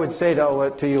what I would say to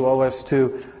you,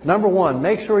 OS2. Number one,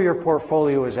 make sure your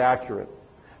portfolio is accurate.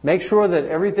 Make sure that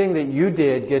everything that you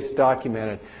did gets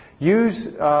documented. Use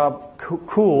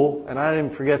COOL, and I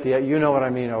didn't forget you know what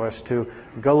I mean,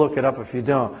 OS2. Go look it up if you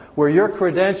don't. Where your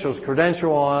credentials,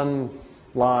 credential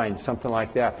online, something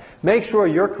like that. Make sure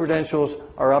your credentials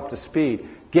are up to speed.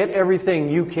 Get everything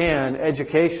you can,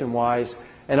 education-wise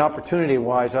and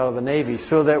opportunity-wise, out of the Navy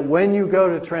so that when you go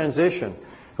to transition,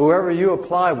 whoever you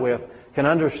apply with can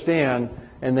understand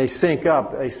and they sync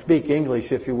up, they speak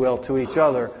English, if you will, to each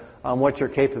other on what your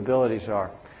capabilities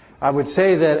are. I would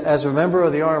say that as a member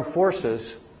of the Armed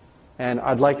Forces, and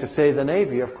I'd like to say the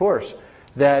Navy, of course,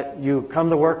 that you come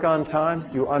to work on time,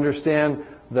 you understand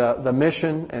the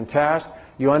mission and task,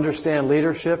 you understand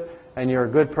leadership, and you're a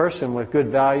good person with good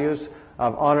values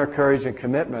of honor, courage, and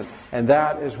commitment. And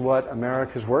that is what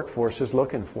America's workforce is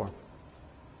looking for.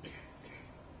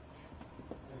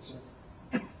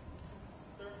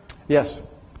 Yes.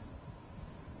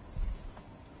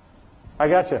 I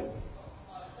got you.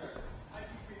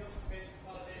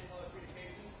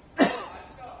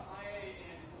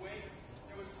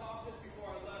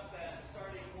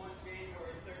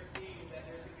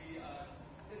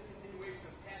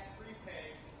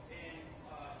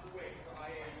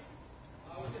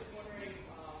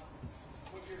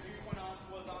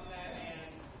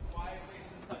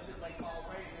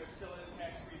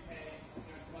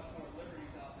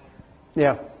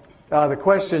 Yeah. The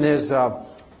question is,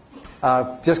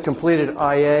 just completed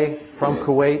IA from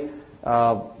Kuwait.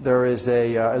 There is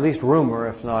at least rumor,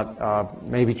 if not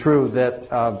maybe true, that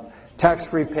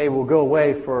tax-free pay will go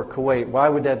away for Kuwait. Why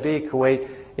would that be? Kuwait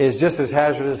is just as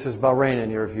hazardous as Bahrain in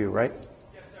your view, right?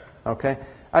 Yes, sir. Okay.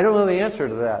 I don't know the answer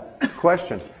to that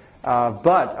question,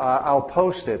 but I'll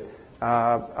post it.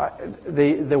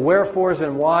 The wherefores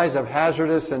and whys of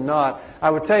hazardous and not.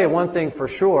 I would tell you one thing for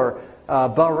sure.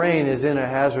 Bahrain is in a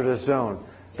hazardous zone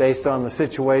based on the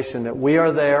situation that we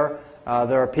are there.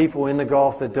 There are people in the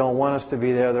Gulf that don't want us to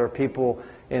be there. There are people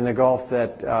in the Gulf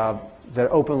that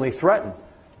openly threaten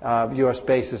U.S.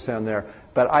 bases down there.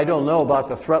 But I don't know about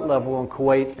the threat level in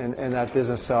Kuwait and that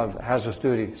business of hazardous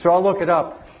duty. So I'll look it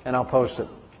up and I'll post it.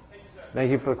 Thank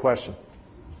you for the question.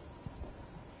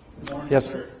 Good morning, yes.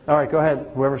 Sir. All right, go ahead.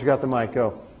 Whoever's got the mic,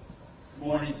 go. Good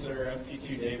morning, sir.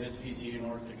 FT2 Davis, PCU,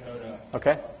 North Dakota.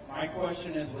 Okay. My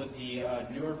question is, with the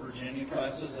newer Virginia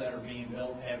classes that are being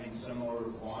built having similar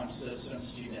launch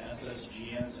systems to the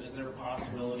SSGNs, is there a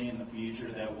possibility in the future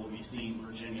that we'll be seeing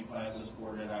Virginia classes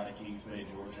ported out of Kings Bay,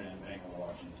 Georgia, and Bank of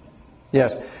Washington?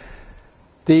 Yes.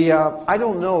 I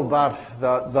don't know about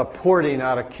the porting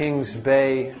out of Kings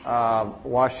Bay,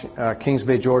 Kings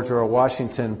Bay, Georgia, or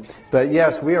Washington, but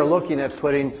yes, we are looking at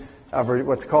putting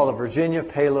what's called a Virginia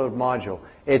payload module.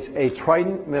 It's a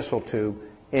Trident missile tube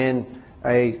in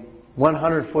a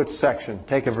 100-foot section.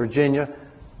 Take a Virginia,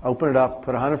 open it up,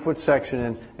 put a 100-foot section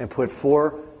in, and put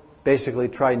 4 basically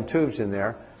Trident tubes in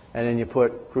there, and then you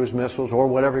put cruise missiles or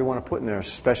whatever you want to put in there,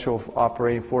 special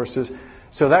operating forces.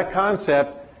 So that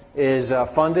concept is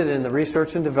funded in the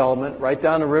research and development. Right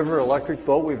down the river, Electric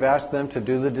Boat, we've asked them to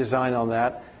do the design on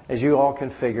that. As you all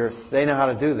can figure, they know how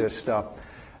to do this stuff.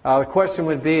 The question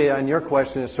would be, and your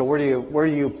question is, so where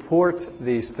do you port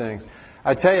these things?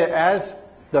 I tell you, as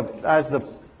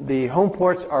the home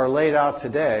ports are laid out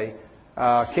today,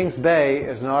 Kings Bay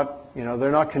is not, they're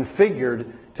not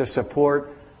configured to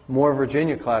support more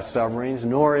Virginia-class submarines,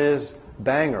 nor is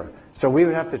Bangor. So we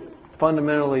would have to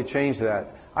fundamentally change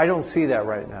that. I don't see that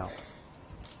right now.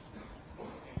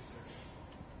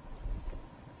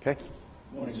 Okay?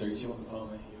 Morning, sir. Chief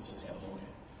Capone, USS California.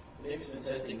 The Navy's been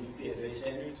testing new PFA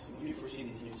standards. When do you foresee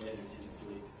these new standards hitting the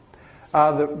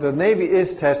fleet? The Navy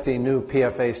is testing new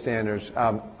PFA standards.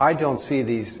 I don't see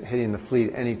these hitting the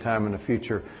fleet anytime in the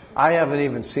future. I haven't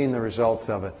even seen the results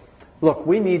of it. Look,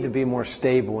 we need to be more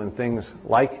stable in things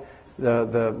like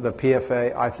the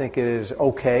PFA. I think it is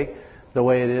okay the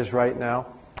way it is right now.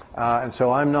 And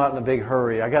so I'm not in a big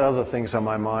hurry. I got other things on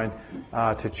my mind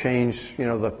to change,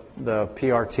 the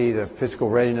PRT, the physical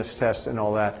readiness test and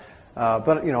all that.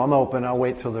 But, I'm open. I'll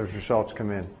wait till those results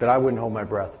come in. But I wouldn't hold my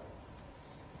breath.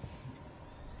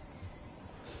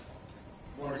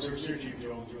 Morning, sir. Sir Chief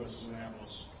Jones, USS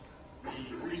Annapolis.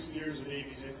 In recent years, the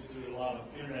Navy's instituted a lot of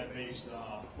internet-based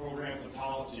programs and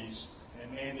policies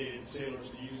and mandated sailors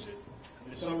to use it.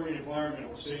 In a submarine environment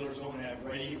where sailors don't have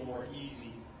ready or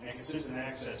easy and consistent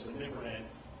access to the internet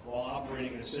while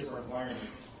operating in a SIPR environment,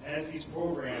 as these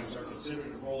programs are considered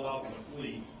and rolled out to the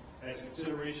fleet, has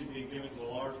consideration being given to the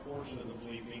large portion of the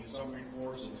fleet, being the submarine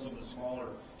force and some of the smaller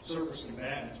surface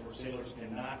combatants where sailors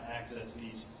cannot access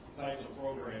these types of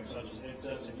programs such as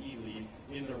NSEPs and E-Leave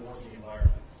in their working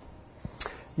environment?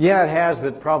 Yeah, it has,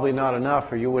 but probably not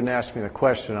enough, or you wouldn't ask me the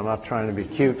question. I'm not trying to be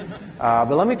cute.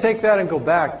 But let me take that and go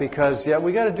back, because, yeah,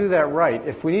 we got to do that right.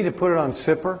 If we need to put it on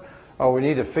SIPR, or we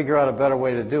need to figure out a better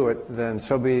way to do it, then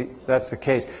that's the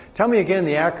case. Tell me again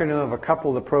the acronym of a couple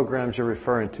of the programs you're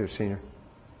referring to, Senior.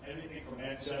 Anything from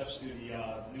NSEPs to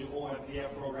the new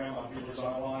OMPF program on Viewers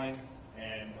Online,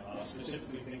 and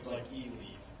specifically things like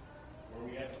E-Leave, where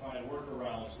we have to find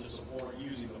workarounds to support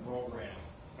using the program.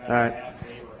 All right. Half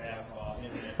paper, half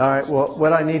internet. All right. Well,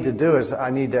 what I need to do is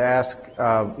I need to ask,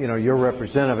 your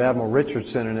representative, Admiral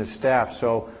Richardson, and his staff.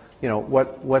 So,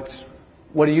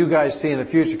 what do you guys see in the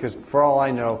future? Because for all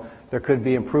I know, there could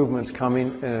be improvements coming,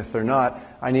 and if they're not,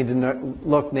 I need to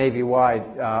look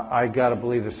Navy-wide. I got to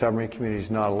believe the submarine community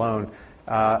is not alone.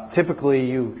 Typically,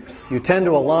 you tend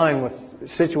to align with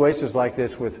situations like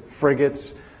this with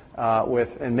frigates,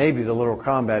 and maybe the little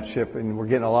combat ship, and we're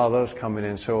getting a lot of those coming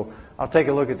in. So I'll take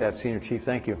a look at that, Senior Chief.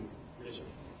 Thank you. Yes, sir.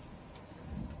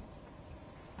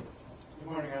 Good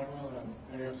morning, Admiral.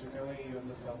 I'm Mario Cerkelli,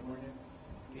 USS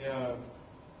California.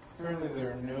 Currently,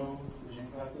 there are no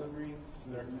Virginia-class submarines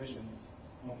that are commissioned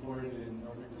on board in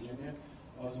Norfolk, Virginia.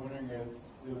 I was wondering if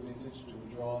there was the intention to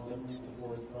withdraw submarine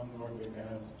support from Norfolk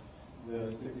as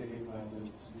the 688 class is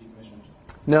decommissioned.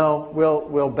 No,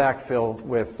 we'll backfill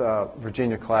with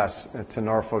Virginia-class to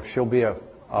Norfolk. She'll be a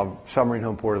submarine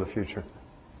home port of the future.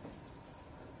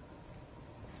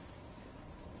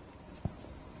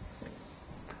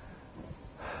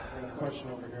 Question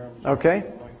over here. Okay.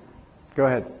 Go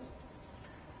ahead.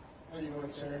 How you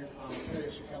doing, sir? Mario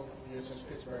Cerkelli from USS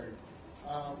Pittsburgh.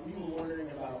 We were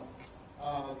wondering about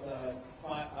the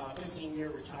 15-year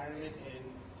retirement and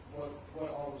what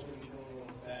all was going to be going on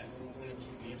with that and when it was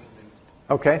going to be implemented.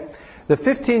 Okay. The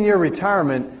 15-year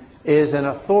retirement is an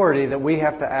authority that we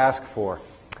have to ask for.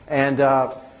 And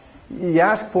you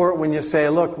ask for it when you say,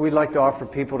 look, we'd like to offer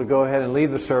people to go ahead and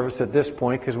leave the service at this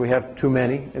point because we have too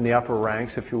many in the upper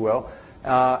ranks, if you will.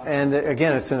 And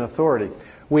again, it's an authority.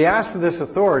 We asked for this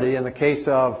authority in the case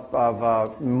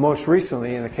of most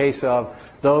recently, in the case of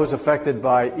those affected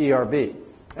by ERB.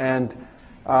 And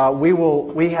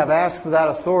we have asked for that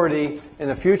authority in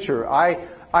the future. I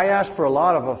asked for a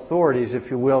lot of authorities, if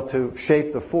you will, to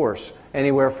shape the force,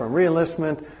 anywhere from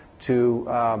reenlistment to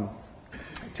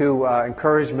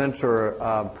encouragement,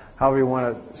 or however you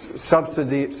want to,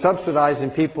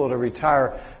 subsidizing people to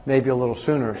retire maybe a little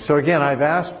sooner. So again, I've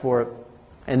asked for it.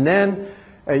 And then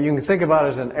you can think about it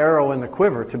as an arrow in the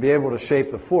quiver to be able to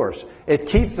shape the force. It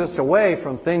keeps us away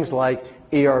from things like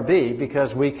ERB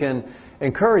because we can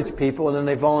encourage people and then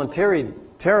they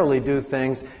voluntarily do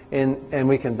things and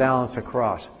we can balance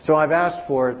across. So I've asked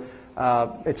for it.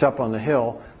 It's up on the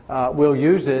Hill. We'll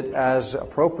use it as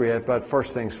appropriate, but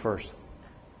first things first.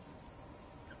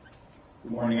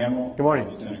 Good morning, Admiral. Good morning.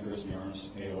 Lieutenant Chris Burns,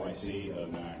 AOIC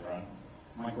of Niagara.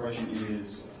 My question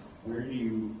is, where do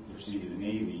you foresee the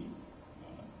Navy,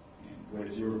 and what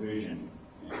is your vision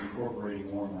in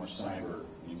incorporating more and more cyber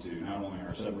into not only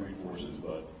our submarine forces,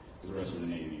 but the rest of the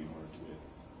Navy in order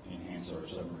to enhance our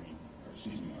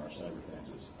our cyber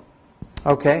defenses?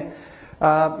 Okay.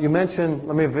 You mentioned,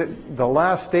 the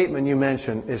last statement you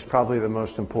mentioned is probably the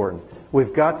most important.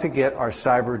 We've got to get our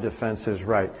cyber defenses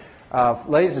right.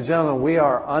 Ladies and gentlemen, we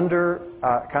are under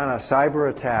kind of cyber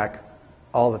attack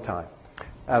all the time.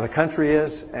 The country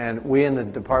is, and we in the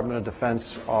Department of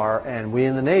Defense are, and we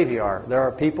in the Navy are. There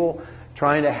are people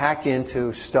trying to hack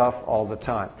into stuff all the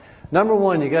time. Number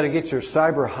one, you got to get your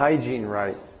cyber hygiene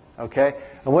right, okay?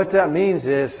 And what that means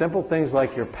is simple things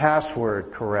like your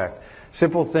password correct.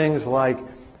 Simple things like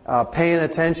paying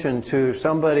attention to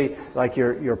somebody, like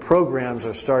your programs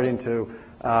are starting to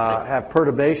have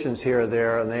perturbations here or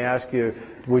there, and they ask you,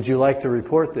 would you like to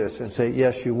report this? And say,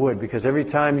 yes, you would, because every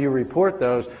time you report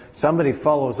those, somebody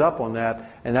follows up on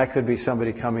that, and that could be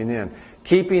somebody coming in.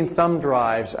 Keeping thumb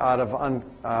drives out of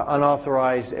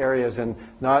unauthorized areas and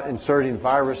not inserting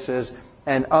viruses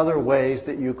and other ways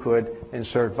that you could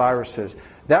insert viruses.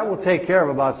 That will take care of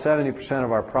about 70%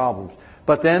 of our problems.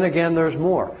 But then again, there's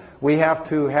more. We have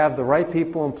to have the right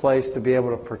people in place to be able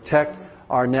to protect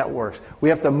our networks. We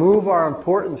have to move our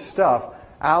important stuff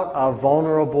out of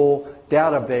vulnerable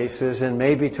databases and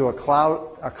maybe to a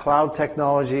cloud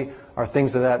technology or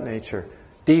things of that nature.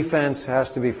 Defense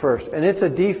has to be first. And it's a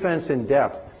defense in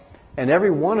depth. And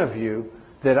every one of you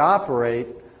that operate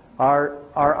our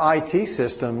IT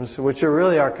systems, which are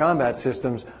really our combat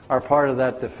systems, are part of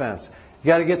that defense. You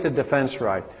got to get the defense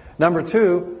right. Number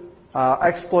two,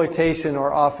 exploitation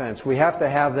or offense. We have to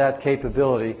have that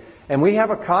capability. And we have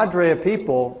a cadre of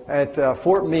people at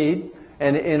Fort Meade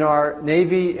and in our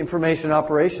Navy Information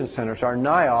Operations Centers, our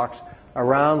NIOCs,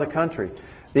 around the country.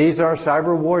 These are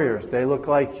cyber warriors. They look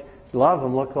like, a lot of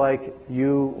them look like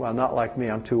you, well, not like me,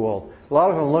 I'm too old. A lot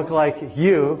of them look like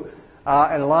you,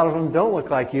 and a lot of them don't look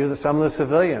like you, some of the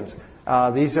civilians.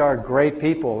 These are great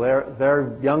people.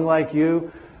 They're young like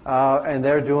you, and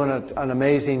they're doing an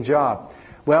amazing job.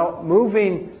 Well,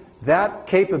 moving that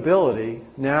capability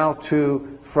now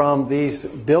from these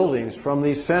buildings, from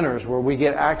these centers where we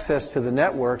get access to the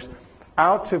networks,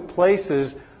 out to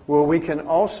places where we can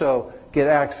also get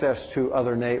access to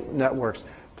other networks.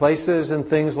 Places and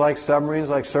things like submarines,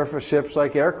 like surface ships,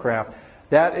 like aircraft.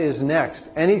 That is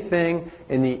next. Anything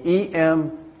in the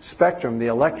EM spectrum, the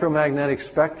electromagnetic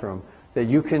spectrum, that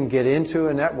you can get into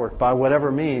a network by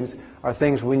whatever means are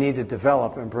things we need to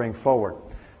develop and bring forward.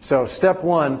 So step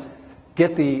one,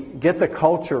 get the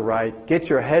culture right, get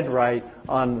your head right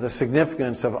on the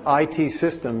significance of IT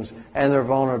systems and their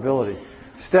vulnerability.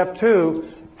 Step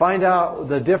two, find out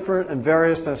the different and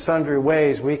various and sundry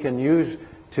ways we can use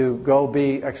to go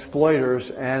be exploiters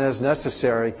and, as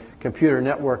necessary, computer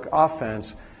network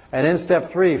offense. And in step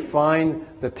three, find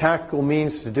the tactical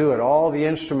means to do it, all the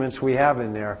instruments we have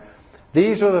in there.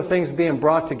 These are the things being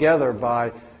brought together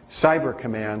by Cyber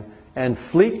Command and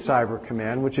Fleet Cyber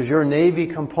Command, which is your Navy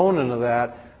component of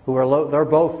that, they're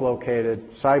both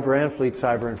located, Cyber and Fleet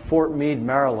Cyber, in Fort Meade,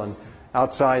 Maryland,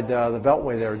 outside the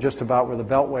Beltway there, just about where the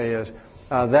Beltway is.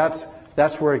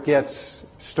 That's where it gets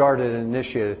started and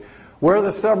initiated. Where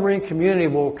the submarine community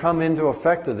will come into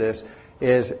effect of this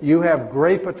is you have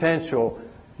great potential.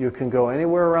 You can go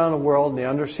anywhere around the world in the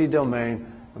undersea domain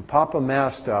and pop a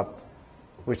mast up,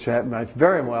 which might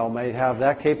very well may have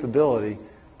that capability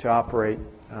to operate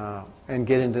and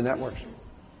get into networks.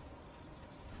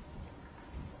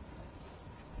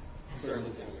 Sir,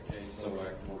 Lieutenant McKay,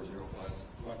 Silverback 40 class.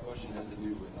 My question has to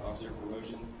do with officer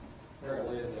promotion.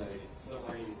 Currently, as a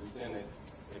submarine lieutenant,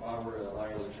 if I were to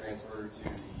laterally transfer to the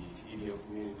EDO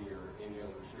community or any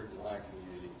other restricted line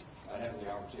community, I'd have the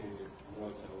opportunity to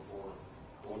promote to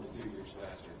 04 1 to 2 years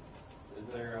faster. Is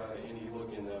there any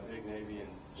look in the big Navy and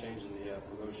changing the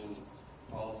promotion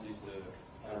policies to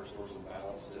kind of restore some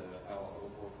balance to how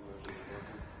 04 promotion is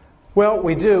working? Well,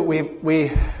 we do.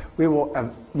 We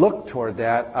will look toward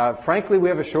that. Frankly, we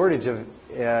have a shortage of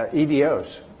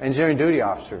EDOs, engineering duty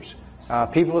officers,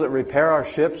 people that repair our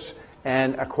ships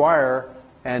and acquire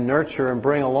and nurture and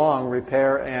bring along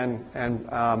repair and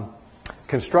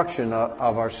construction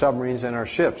of our submarines and our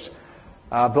ships.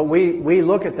 But we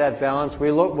look at that balance.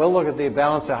 We'll look at the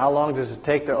balance of how long does it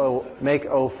take to make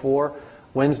 04,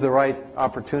 when's the right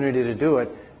opportunity to do it,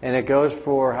 and it goes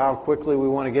for how quickly we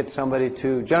want to get somebody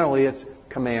to, generally it's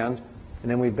command,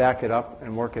 and then we back it up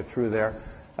and work it through there.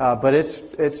 But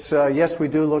it's yes, we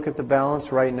do look at the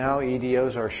balance. Right now,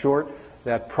 EDOs are short.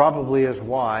 That probably is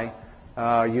why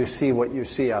you see what you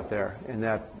see out there in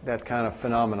that kind of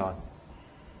phenomenon.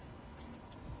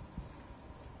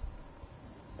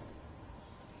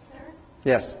 Sir?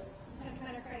 Yes.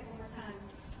 Commander Craig, one more time.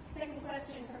 Second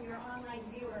question from your online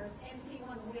viewers,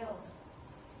 MC1 Wills.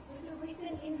 With the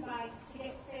recent invites to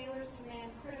get sailors to man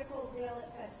critical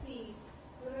billets at sea,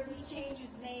 will there be changes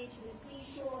made to the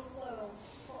seashore flow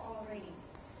for all ratings?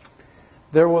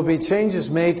 There will be changes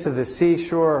made to the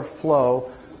seashore flow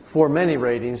for many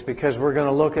ratings because we're going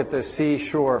to look at the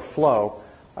seashore flow.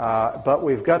 But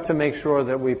we've got to make sure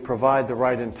that we provide the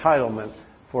right entitlement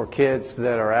for kids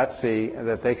that are at sea,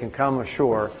 that they can come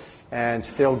ashore and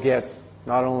still get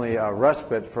not only a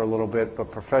respite for a little bit,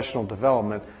 but professional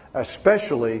development,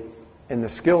 especially in the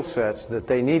skill sets that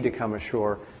they need to come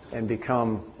ashore and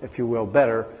become, if you will,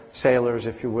 better sailors,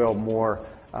 if you will, more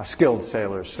skilled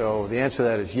sailors. So the answer to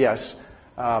that is yes.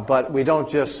 But we don't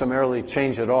just summarily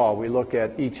change it all. We look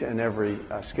at each and every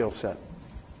skill set.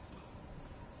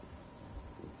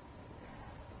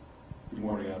 Good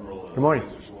morning, Admiral. Good morning.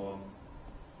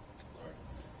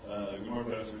 Good morning,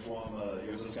 Professor Schwam,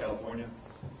 USS California.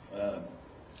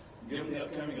 Given the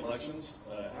upcoming elections,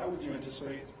 how would you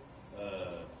anticipate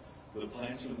the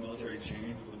plans for the military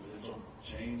change with a potential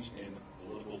change in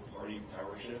political party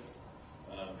power shift?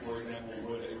 For example,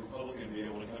 would a Republican be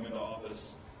able to come into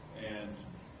office and,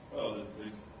 the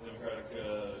Democratic,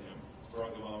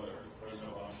 Barack Obama or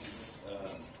President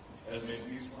Obama has made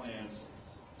these plans,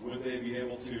 would they be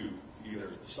able to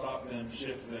either stop them,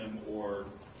 shift them, or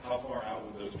how far out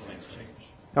would those plans change?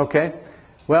 Okay.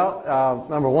 Well,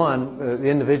 number one, the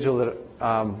individual that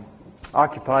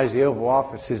occupies the Oval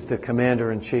Office is the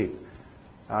Commander-in-Chief.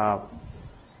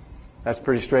 That's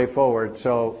pretty straightforward.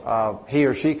 So he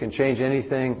or she can change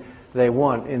anything they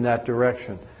want in that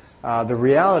direction. The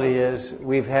reality is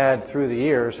we've had through the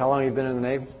years, how long have you been in the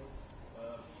Navy?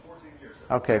 14 years.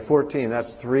 Okay, 14.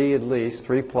 That's 3 at least,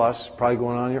 3 plus, probably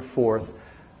going on your 4th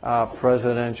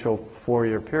presidential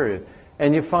 4-year period.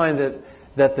 And you find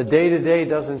that the day-to-day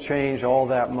doesn't change all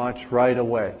that much right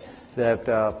away, that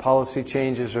policy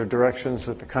changes or directions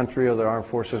that the country or the armed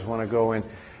forces want to go in.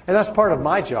 And that's part of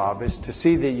my job, is to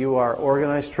see that you are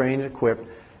organized, trained, equipped,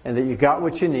 and that you got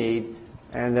what you need,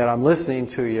 and that I'm listening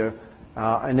to you.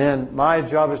 And then my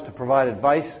job is to provide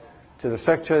advice to the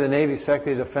Secretary of the Navy,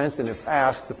 Secretary of Defense, and if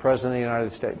asked, the President of the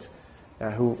United States,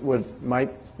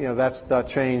 that's the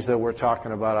change that we're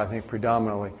talking about, I think,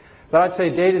 predominantly. But I'd say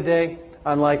day-to-day,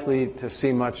 unlikely to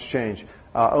see much change.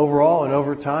 Overall and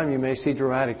over time, you may see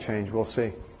dramatic change. We'll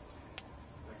see.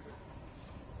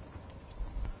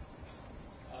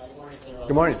 Good morning, sir.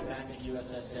 Good morning. Back at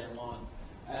USS San Juan.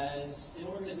 As an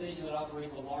organization that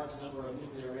operates a large number of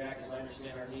nuclear reactors, I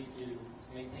understand our need to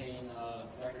maintain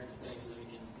records and things so that we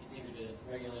can continue to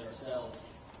regulate ourselves.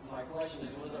 My question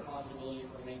is, what is our possibility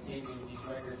for maintaining these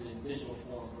records in digital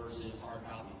form versus hard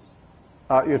copies?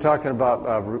 You're talking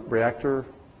about reactor?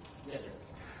 Yes, sir.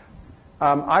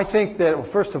 I think that, well,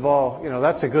 first of all,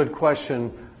 that's a good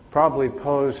question, probably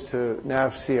posed to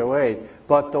NAVCO8.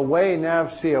 But the way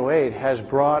NAVCO8 has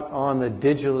brought on the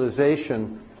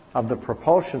digitalization of the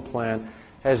propulsion plant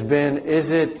has been,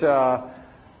 is it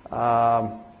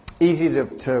easy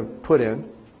to put in,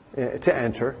 to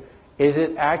enter? Is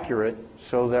it accurate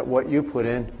so that what you put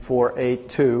in,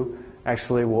 482,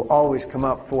 actually will always come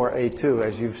up 482,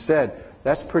 as you've said?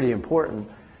 That's pretty important.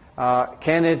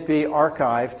 Can it be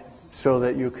archived so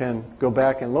that you can go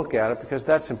back and look at it? Because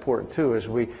that's important too.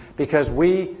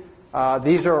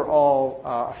 These are all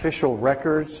official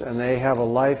records, and they have a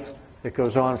life that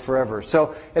goes on forever.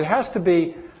 So it has to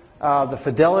be, the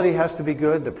fidelity has to be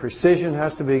good, the precision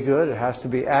has to be good, it has to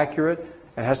be accurate,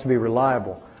 it has to be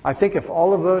reliable. I think if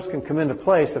all of those can come into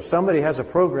place, if somebody has a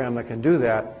program that can do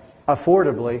that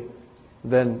affordably,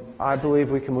 then I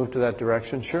believe we can move to that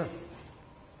direction, sure.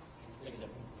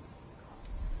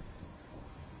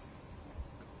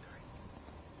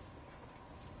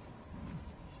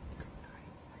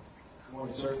 Good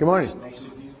morning, sir. Good morning. Nice to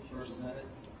meet you, First Lieutenant.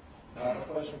 My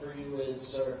question for you is,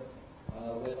 sir,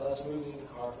 with us moving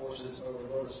our forces over the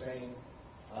road to Spain,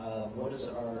 what is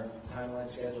our timeline,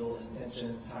 schedule,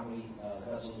 intentions, how many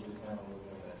vessels do we plan on moving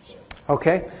over there, sir?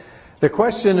 Okay. The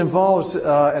question involves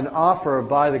an offer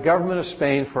by the government of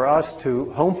Spain for us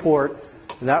to home port,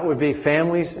 and that would be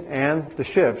families and the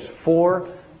ships, 4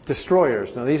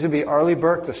 destroyers. Now, these would be Arleigh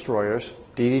Burke destroyers,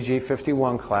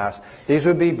 DDG-51 class. These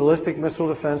would be ballistic missile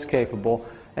defense capable,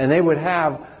 and they would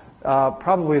have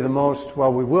probably the most,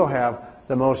 well, we will have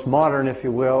the most modern, if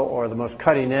you will, or the most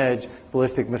cutting-edge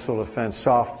ballistic missile defense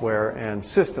software and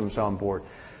systems on board.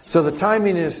 So the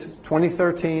timing is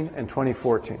 2013 and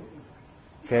 2014.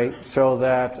 Okay, so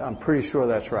that, I'm pretty sure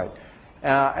that's right.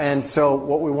 And so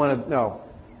what we want to, no,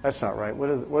 that's not right. What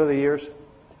are the years?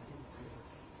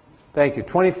 Thank you.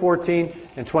 2014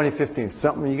 and 2015.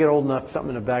 Something, you get old enough, something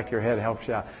in the back of your head helps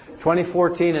you out.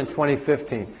 2014 and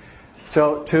 2015.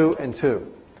 So 2 and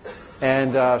 2.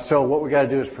 And so what we got to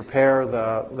do is prepare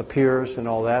the piers and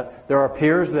all that. There are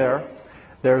piers there.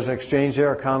 There's an exchange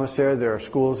there, a commissary, there are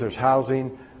schools, there's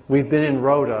housing. We've been in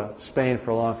Rota, Spain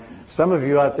for a long. Some of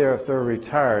you out there, if they're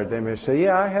retired, they may say,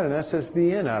 yeah, I had an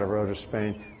SSBN out of Rota,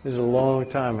 Spain. This is a long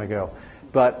time ago.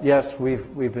 But yes,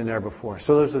 we've been there before.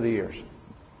 So those are the years.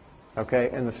 Okay,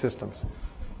 and the systems.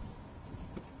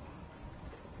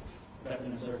 Good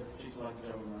afternoon, sir. Chief Select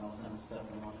Governor,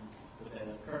 with the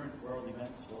current world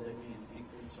events, will there be an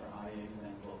increase for IAs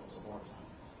and global support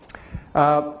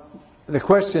assignments? The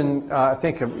question, I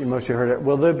think most of you heard it,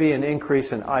 will there be an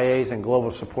increase in IAs and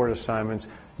global support assignments?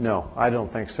 No, I don't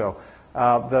think so.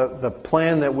 The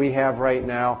plan that we have right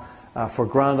now for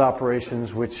ground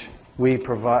operations, which we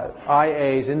provide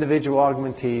IAs, individual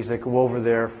augmentees that go over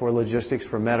there for logistics,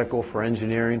 for medical, for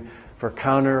engineering, for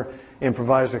counter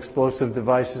improvised explosive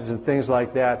devices and things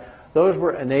like that. Those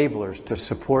were enablers to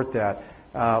support that.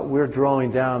 We're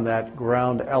drawing down that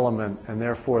ground element, and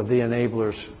therefore the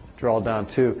enablers draw down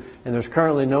too. And there's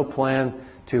currently no plan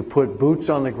to put boots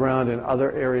on the ground in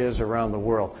other areas around the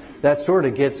world. That sort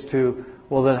of gets to,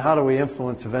 well, then how do we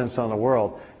influence events on the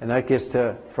world? And that gets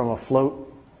to, from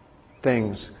afloat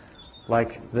things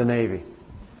like the Navy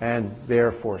and the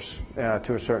Air Force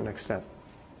to a certain extent.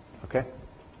 Okay?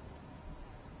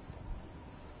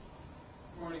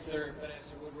 Good morning, sir.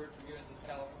 Woodward from USS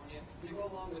California. To go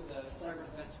along with the cyber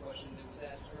defense question that was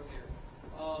asked earlier,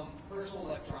 personal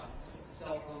electronics,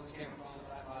 cell phones, camera phones,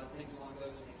 iPods, things along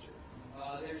those nature.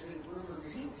 There's been rumor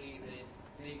recently that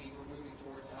maybe we're moving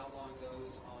towards outlawing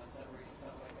those on submarines,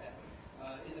 stuff like that.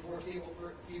 In the foreseeable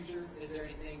future, is there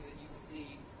anything that you can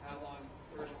see outlawing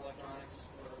personal electronics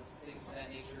or things of that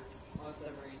nature on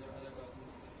submarines or other boats in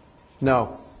the fleet?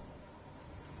 No.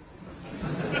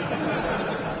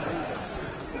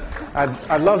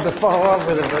 I'd love to follow up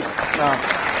with it, but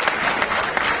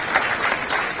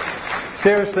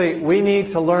seriously, we need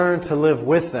to learn to live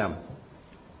with them.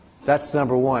 That's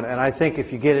number one. And I think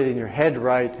if you get it in your head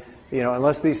right, you know,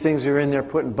 unless these things are in there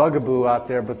putting bugaboo out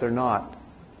there, but they're not,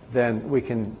 then we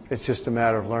can, it's just a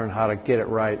matter of learning how to get it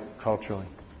right culturally.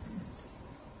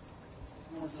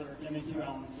 Morning, sir. MAQ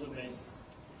Allen, Base.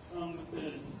 With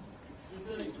the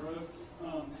synthetic drugs,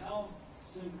 how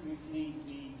soon can we see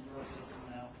the drug test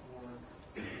coming out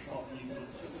for salt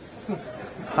usage?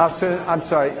 How soon, I'm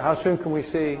sorry, how soon can we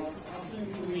see? How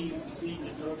soon can we see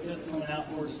the drug test coming out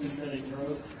for synthetic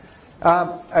drugs?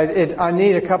 I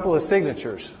need a couple of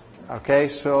signatures, okay?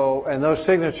 So, and those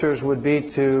signatures would be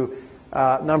to,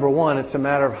 number one, it's a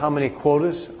matter of how many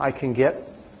quotas I can get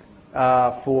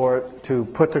to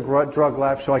put the drug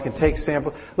lab so I can take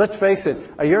sample. Let's face it,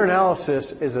 a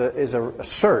urinalysis is a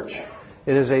search.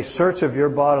 It is a search of your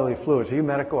bodily fluids. Are you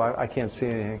medical? I can't see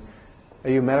anything. Are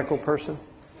you a medical person?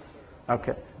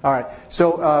 Okay. All right.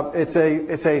 So it's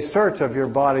a search of your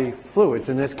body fluids,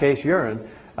 in this case urine,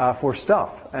 for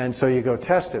stuff. And so you go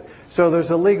test it. So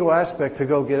there's a legal aspect to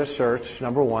go get a search,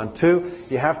 number one. Two,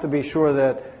 you have to be sure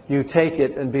that you take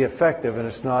it and be effective, and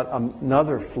it's not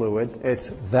another fluid. It's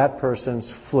that person's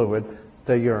fluid,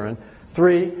 the urine.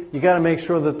 Three, you got to make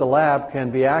sure that the lab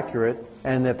can be accurate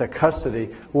and that the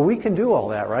custody, well, we can do all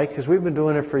that, right? Because we've been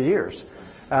doing it for years.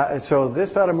 And so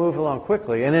this ought to move along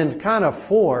quickly. And then kind of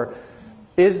four,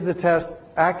 is the test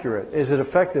accurate? Is it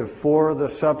effective for the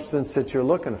substance that you're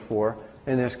looking for,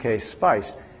 in this case,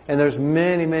 spice? And there's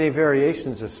many, many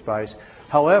variations of spice.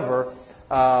 However,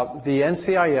 the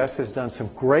NCIS has done some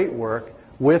great work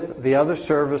with the other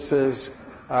services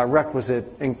requisite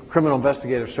in criminal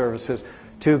investigative services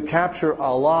to capture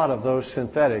a lot of those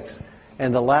synthetics.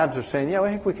 And the labs are saying, yeah, I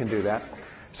think we can do that.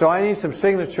 So I need some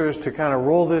signatures to kind of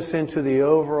roll this into the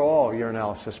overall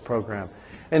urinalysis program.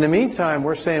 In the meantime,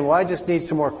 we're saying, well, I just need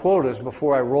some more quotas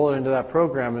before I roll it into that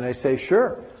program. And they say,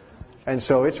 sure. And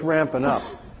so it's ramping up.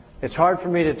 It's hard for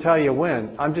me to tell you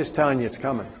when. I'm just telling you it's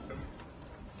coming.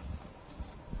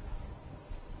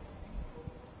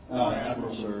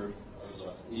 Admiral, sir.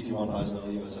 E-2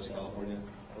 Pazno, USS California.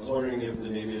 I was wondering if the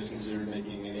Navy has considered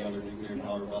making any other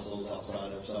nuclear-powered vessels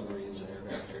outside of submarines and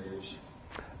aircraft carriers.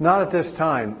 Not at this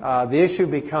time. The issue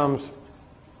becomes,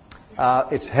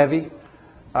 it's heavy.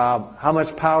 How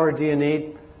much power do you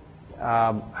need?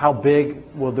 How big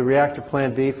will the reactor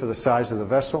plant be for the size of the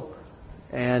vessel?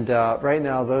 And right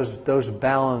now, those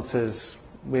balances,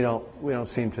 we don't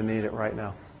seem to need it right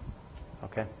now.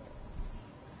 Okay.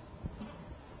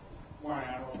 Morning,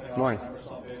 Admiral. Morning.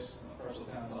 Base, First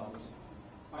Lieutenant's Office.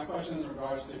 My question is in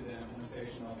regards to the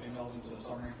implementation of females into the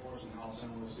submarine force and how soon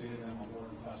we'll see them on board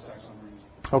class attack submarines.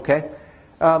 Okay.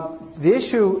 The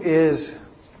issue is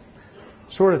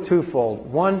sort of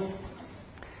twofold. One,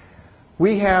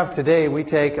 we have today, we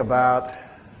take about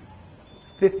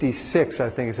 56, I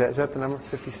think, is that the number?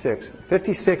 56.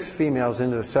 56 females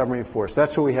into the submarine force.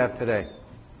 That's what we have today.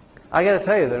 I got to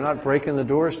tell you, they're not breaking the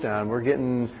doors down. We're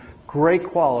getting great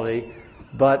quality,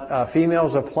 but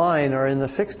females applying are in the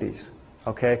 60s.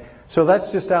 Okay? So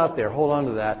that's just out there. Hold on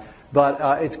to that.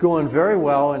 But it's going very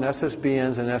well in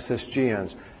SSBNs and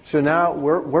SSGNs. So now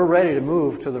we're ready to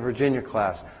move to the Virginia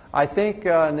class. I think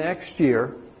next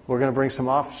year we're going to bring some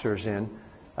officers in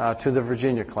to the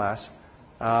Virginia class,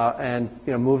 and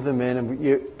move them in.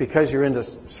 And because you're into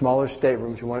smaller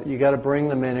staterooms, you got to bring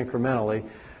them in incrementally.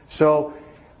 So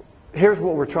here's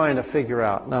what we're trying to figure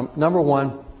out. Now, number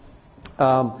one,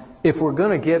 if we're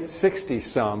going to get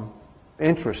 60-some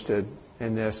interested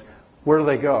in this, where do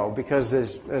they go? Because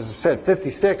as I said,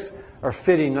 56 are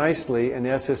fitting nicely in the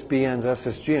SSBNs,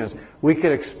 SSGNs. We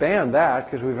could expand that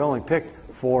because we've only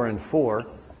picked 4 and 4,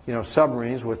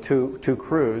 submarines with two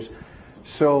crews.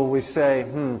 So we say,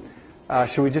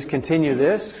 should we just continue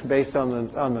this based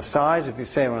on the size? If you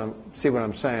see what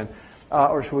I'm saying,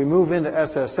 or should we move into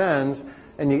SSNs?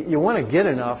 And you want to get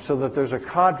enough so that there's a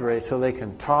cadre so they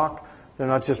can talk. They're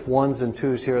not just 1s and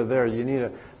 2s here or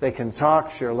there. They can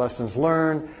talk, share lessons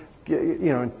learned,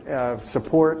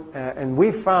 support. And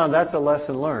we found that's a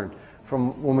lesson learned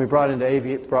from when we brought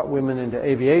women into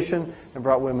aviation and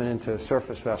brought women into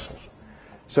surface vessels.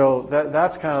 So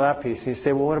that's kind of that piece. And you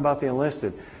say, well, what about the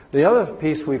enlisted? The other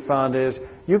piece we found is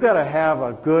you've got to have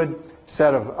a good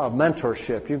set of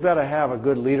mentorship. You've got to have a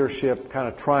good leadership kind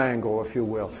of triangle, if you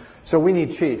will. So we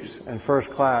need chiefs and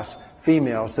first class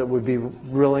females that would be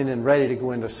willing and ready to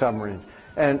go into submarines.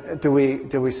 And do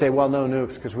we say, well, no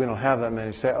nukes because we don't have that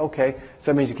many? Say, okay,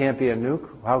 so that means you can't be a nuke?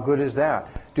 How good is that?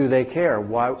 Do they care?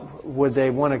 Why would they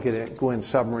want to go in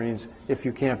submarines if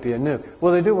you can't be a nuke?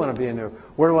 Well, they do want to be a nuke.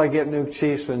 Where do I get nuke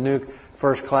chiefs and nuke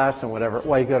first class and whatever?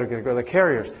 Well, you got to go to the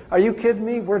carriers. Are you kidding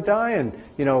me? We're dying,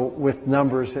 with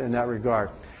numbers in that regard.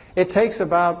 It takes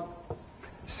about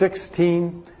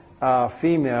 16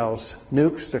 females,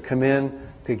 nukes, to come in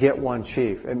to get one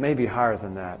chief. It may be higher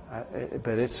than that,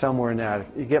 but it's somewhere in that.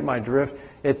 If you get my drift,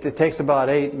 it takes about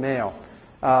 8 male.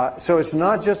 So it's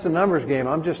not just a numbers game.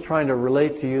 I'm just trying to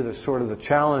relate to you the sort of the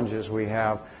challenges we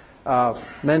have.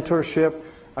 Mentorship,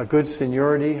 a good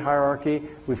seniority hierarchy.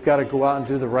 We've got to go out and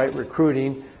do the right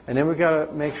recruiting. And then we've got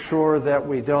to make sure that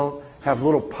we don't have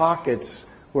little pockets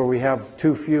where we have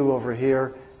too few over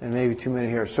here and maybe too many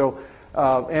here. So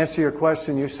answer your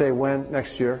question, you say when?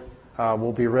 Next year.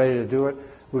 We'll be ready to do it.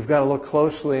 We've got to look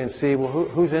closely and see, well,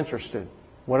 who's interested?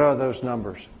 What are those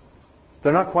numbers?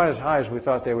 They're not quite as high as we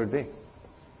thought they would be,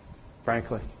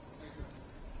 frankly.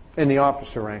 In the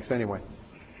officer ranks, anyway.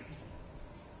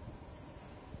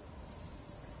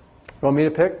 You want me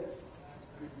to pick?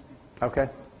 Okay.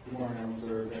 Good morning, I'm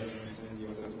Reserve President,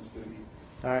 USS Mississippi.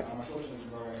 All right. My question is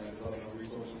regarding development of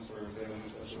resources for sailing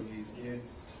and special needs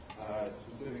kids.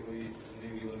 Specifically, the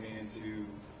Navy looking into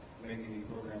making these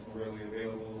programs more readily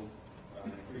available,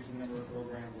 increasing the number of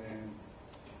programs,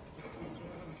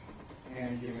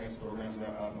 and giving us programs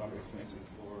without out-of-pocket expenses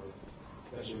for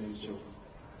special needs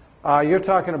children. You're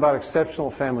talking about exceptional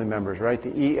family members, right?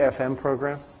 The EFM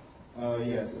program?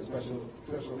 Yes, the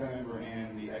exceptional family member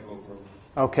and the ECHO program.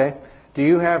 Okay. Do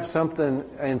you have something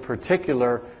in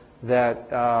particular that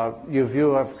you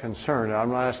view of concern? I'm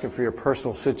not asking for your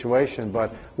personal situation,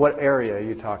 but what area are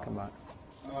you talking about?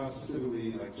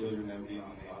 Specifically, like children that would be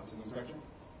on the autism spectrum.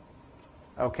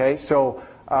 Okay, so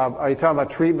are you talking about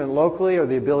treatment locally or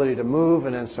the ability to move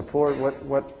and then support?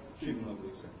 What? Treatment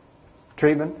locally, sir.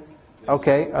 Treatment? Yes.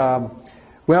 Okay.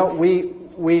 Well,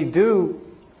 we do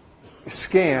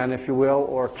scan, if you will,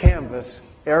 or canvas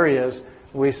areas.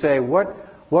 We say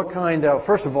what kind of,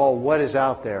 first of all, what is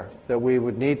out there that we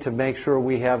would need to make sure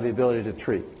we have the ability to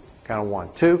treat? Kind of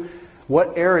one. 2,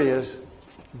 what areas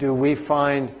do we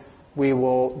find we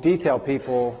will detail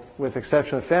people with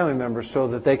exceptional family members so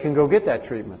that they can go get that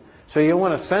treatment? So you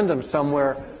want to send them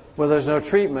somewhere where there's no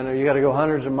treatment, or you got to go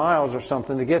hundreds of miles or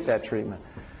something to get that treatment.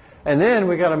 And then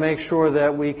we got to make sure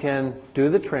that we can do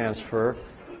the transfer,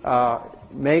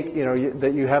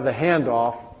 that you have the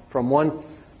handoff from one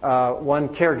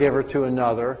caregiver to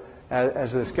another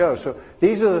as this goes. So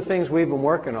these are the things we've been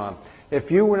working on. If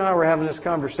you and I were having this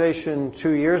conversation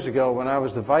 2 years ago when I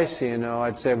was the vice CNO,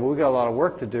 I'd say, well, we got a lot of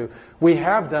work to do. We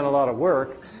have done a lot of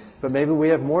work, but maybe we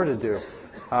have more to do.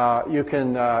 You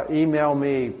can email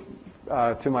me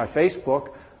to my Facebook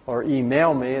or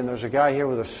email me, and there's a guy here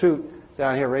with a suit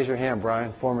down here. Raise your hand,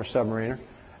 Brian, former submariner,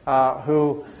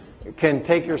 who can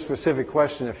take your specific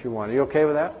question if you want. Are you okay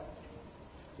with that?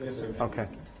 Yes, sir. Okay.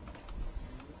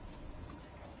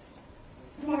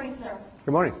 Good morning, sir.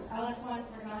 Good morning. Alice One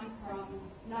from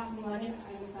Knoxville, London.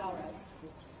 I'm in Salras.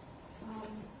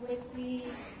 With the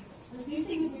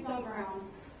reducing boots on ground,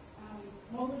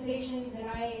 mobilizations and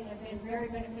IAs have been very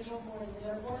beneficial for the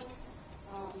Reserve Force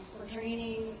for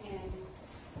training and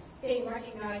being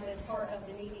recognized as part of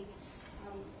the Navy.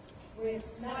 With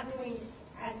not doing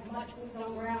as much boots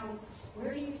on ground,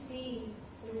 where do you see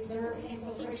the Reserve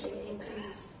infiltration into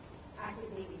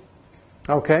active Navy?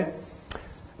 Okay.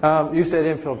 You said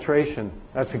infiltration.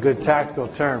 That's a good tactical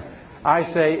term. I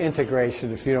say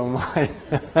integration, if you don't mind.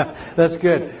 That's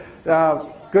good.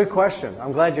 Good question.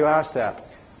 I'm glad you asked that.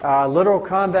 Littoral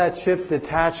combat ship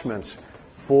detachments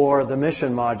for the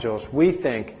mission modules, we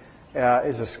think,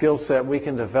 is a skill set we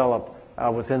can develop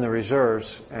within the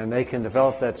reserves, and they can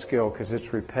develop that skill because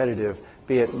it's repetitive,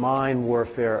 be it mine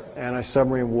warfare,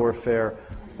 anti-submarine warfare,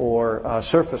 or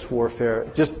surface warfare,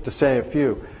 just to say a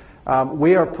few.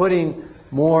 We are putting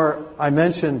more, I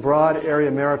mentioned broad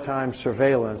area maritime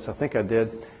surveillance, I think I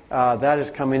did. That is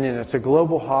coming in. It's a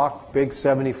Global Hawk, big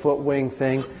 70-foot wing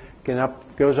thing,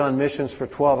 goes on missions for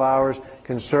 12 hours,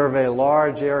 can survey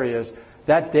large areas.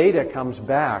 That data comes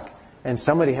back, and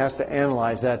somebody has to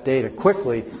analyze that data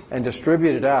quickly and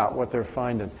distribute it out, what they're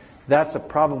finding. That's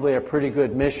probably a pretty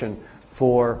good mission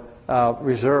for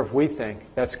reserve, we think,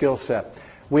 that skill set.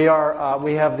 We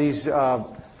have these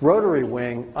rotary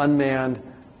wing unmanned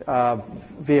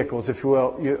vehicles, if you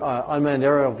will. Unmanned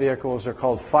aerial vehicles are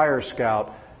called Fire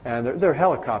Scout, and they're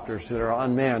helicopters that are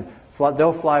unmanned.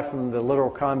 They'll fly from the littoral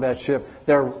combat ship.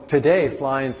 They're today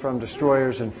flying from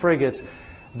destroyers and frigates.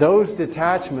 Those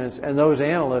detachments and those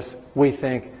analysts, we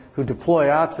think, who deploy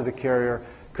out to the carrier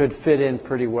could fit in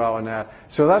pretty well in that.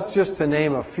 So that's just to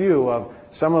name a few of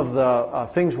some of the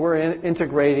things we're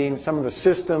integrating, some of the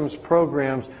systems,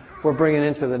 programs we're bringing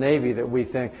into the Navy that we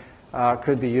think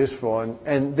could be useful.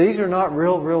 And these are not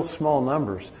real small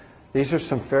numbers. These are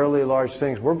some fairly large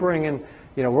things. We're bringing,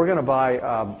 we're going to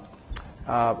buy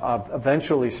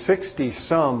eventually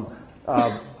 60-some.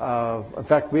 In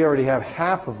fact, we already have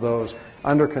half of those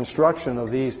under construction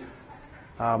of these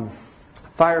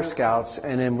Fire Scouts,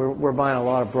 and then we're buying a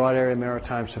lot of broad area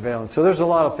maritime surveillance. So there's a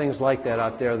lot of things like that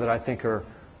out there that I think are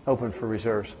open for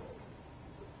reserves.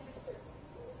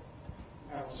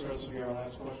 Sir, this will be our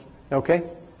last question. Okay.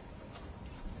 Good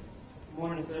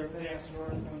morning, sir. Petty Officer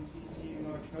Norton from DC,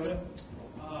 North Dakota.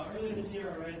 Earlier this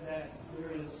year, I read that there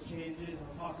was changes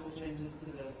or possible changes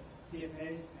to the CFA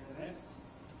and events.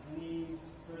 Any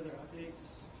further updates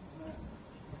on that?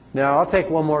 Now, I'll take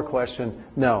one more question.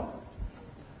 No.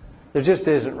 There just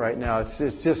isn't right now. It's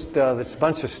just it's a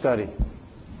bunch of study.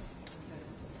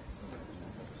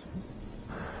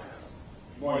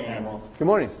 Good morning, Admiral. Good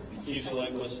morning. Chief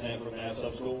Select Lieutenant from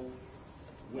Nassau School.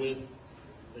 With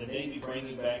the Navy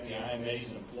bringing back the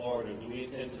IMAs in Florida, do we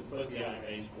intend to put the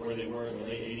IMAs where they were in the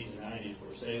late 80s and 90s,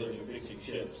 where sailors are fixing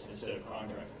ships instead of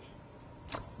contractors?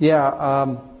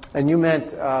 Yeah, and you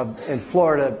meant in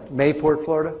Florida, Mayport,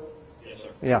 Florida? Yes, sir.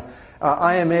 Yeah.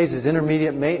 IMAs is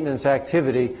intermediate maintenance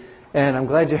activity, and I'm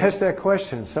glad you asked that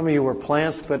question. Some of you were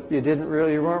plants, but you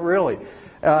weren't really.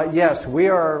 Yes, we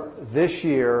are this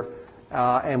year,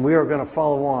 and we are going to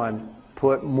follow on,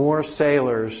 put more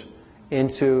sailors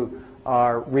into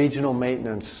our regional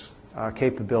maintenance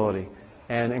capability,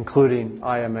 and including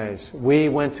IMAs. We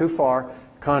went too far,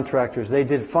 contractors. They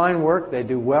did fine work, they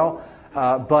do well,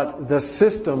 but the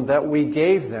system that we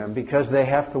gave them, because they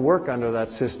have to work under that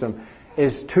system,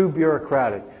 is too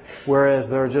bureaucratic. Whereas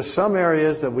there are just some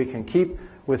areas that we can keep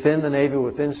within the Navy,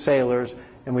 within sailors,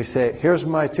 and we say, here's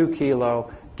my 2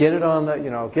 kilo, get it on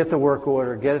the, get the work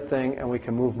order, get a thing, and we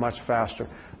can move much faster.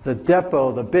 The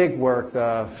depot, the big work,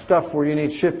 the stuff where you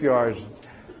need shipyards,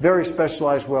 very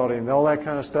specialized welding, all that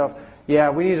kind of stuff,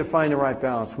 yeah, we need to find the right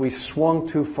balance. We swung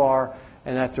too far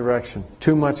in that direction.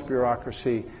 Too much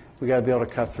bureaucracy. We got to be able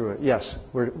to cut through it. Yes,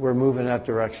 we're moving that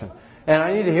direction. And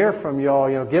I need to hear from you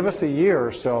all, give us a year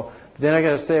or so. But then I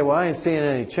got to say, well, I ain't seeing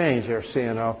any change there,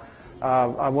 CNO.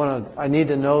 I need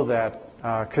to know that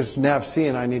because NAVC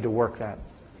and I need to work that.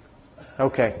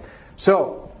 Okay,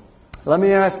 so let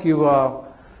me ask you,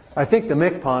 I think the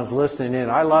MCPON's listening in.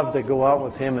 I love to go out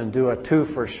with him and do a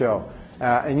 2-for show.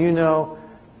 And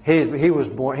he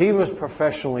was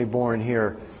professionally born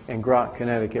here in Groton,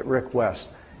 Connecticut, Rick West.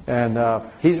 And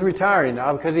he's retiring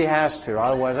now because he has to.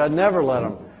 Otherwise, I'd never let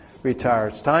him retire.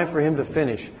 It's time for him to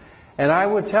finish. And I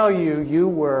would tell you,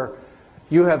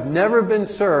 you have never been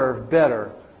served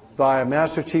better by a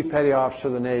Master Chief Petty Officer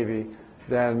of the Navy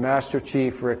than Master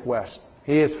Chief Rick West.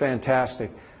 He is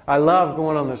fantastic. I love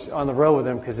going on the road with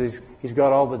him because he's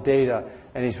got all the data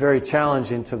and he's very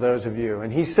challenging to those of you.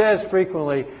 And he says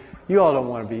frequently,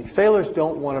 sailors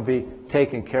don't want to be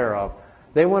taken care of.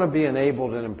 They want to be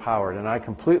enabled and empowered, and I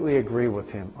completely agree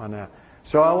with him on that.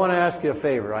 So I want to ask you a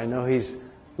favor. I know he's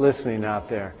listening out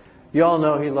there. You all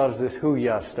know he loves this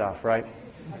hoo-yah stuff, right?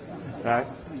 Right?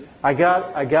 I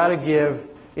got to give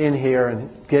in here and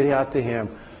get out to him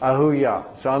a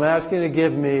hoo-yah. So I'm asking you to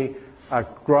give me a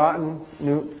Groton,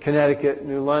 Connecticut,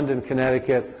 New London,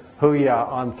 Connecticut hoo-yah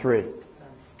on 3.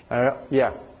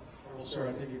 Yeah. Well, sir,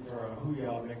 I take you for a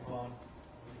hoo-yah MCPON. You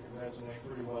can resonate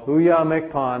pretty well. Hoo-yah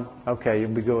MCPON. Okay, you'll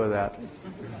be good with that.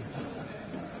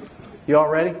 You all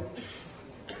ready?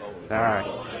 All right.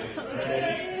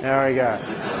 There we go.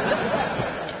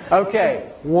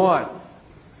 Okay, 1,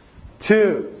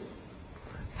 2,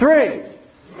 3.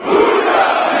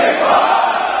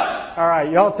 All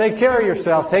right, y'all take care of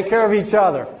yourself. Take care of each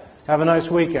other. Have a nice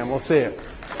weekend. We'll see you.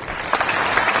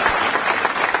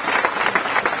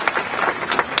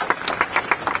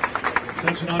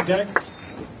 Attention on deck.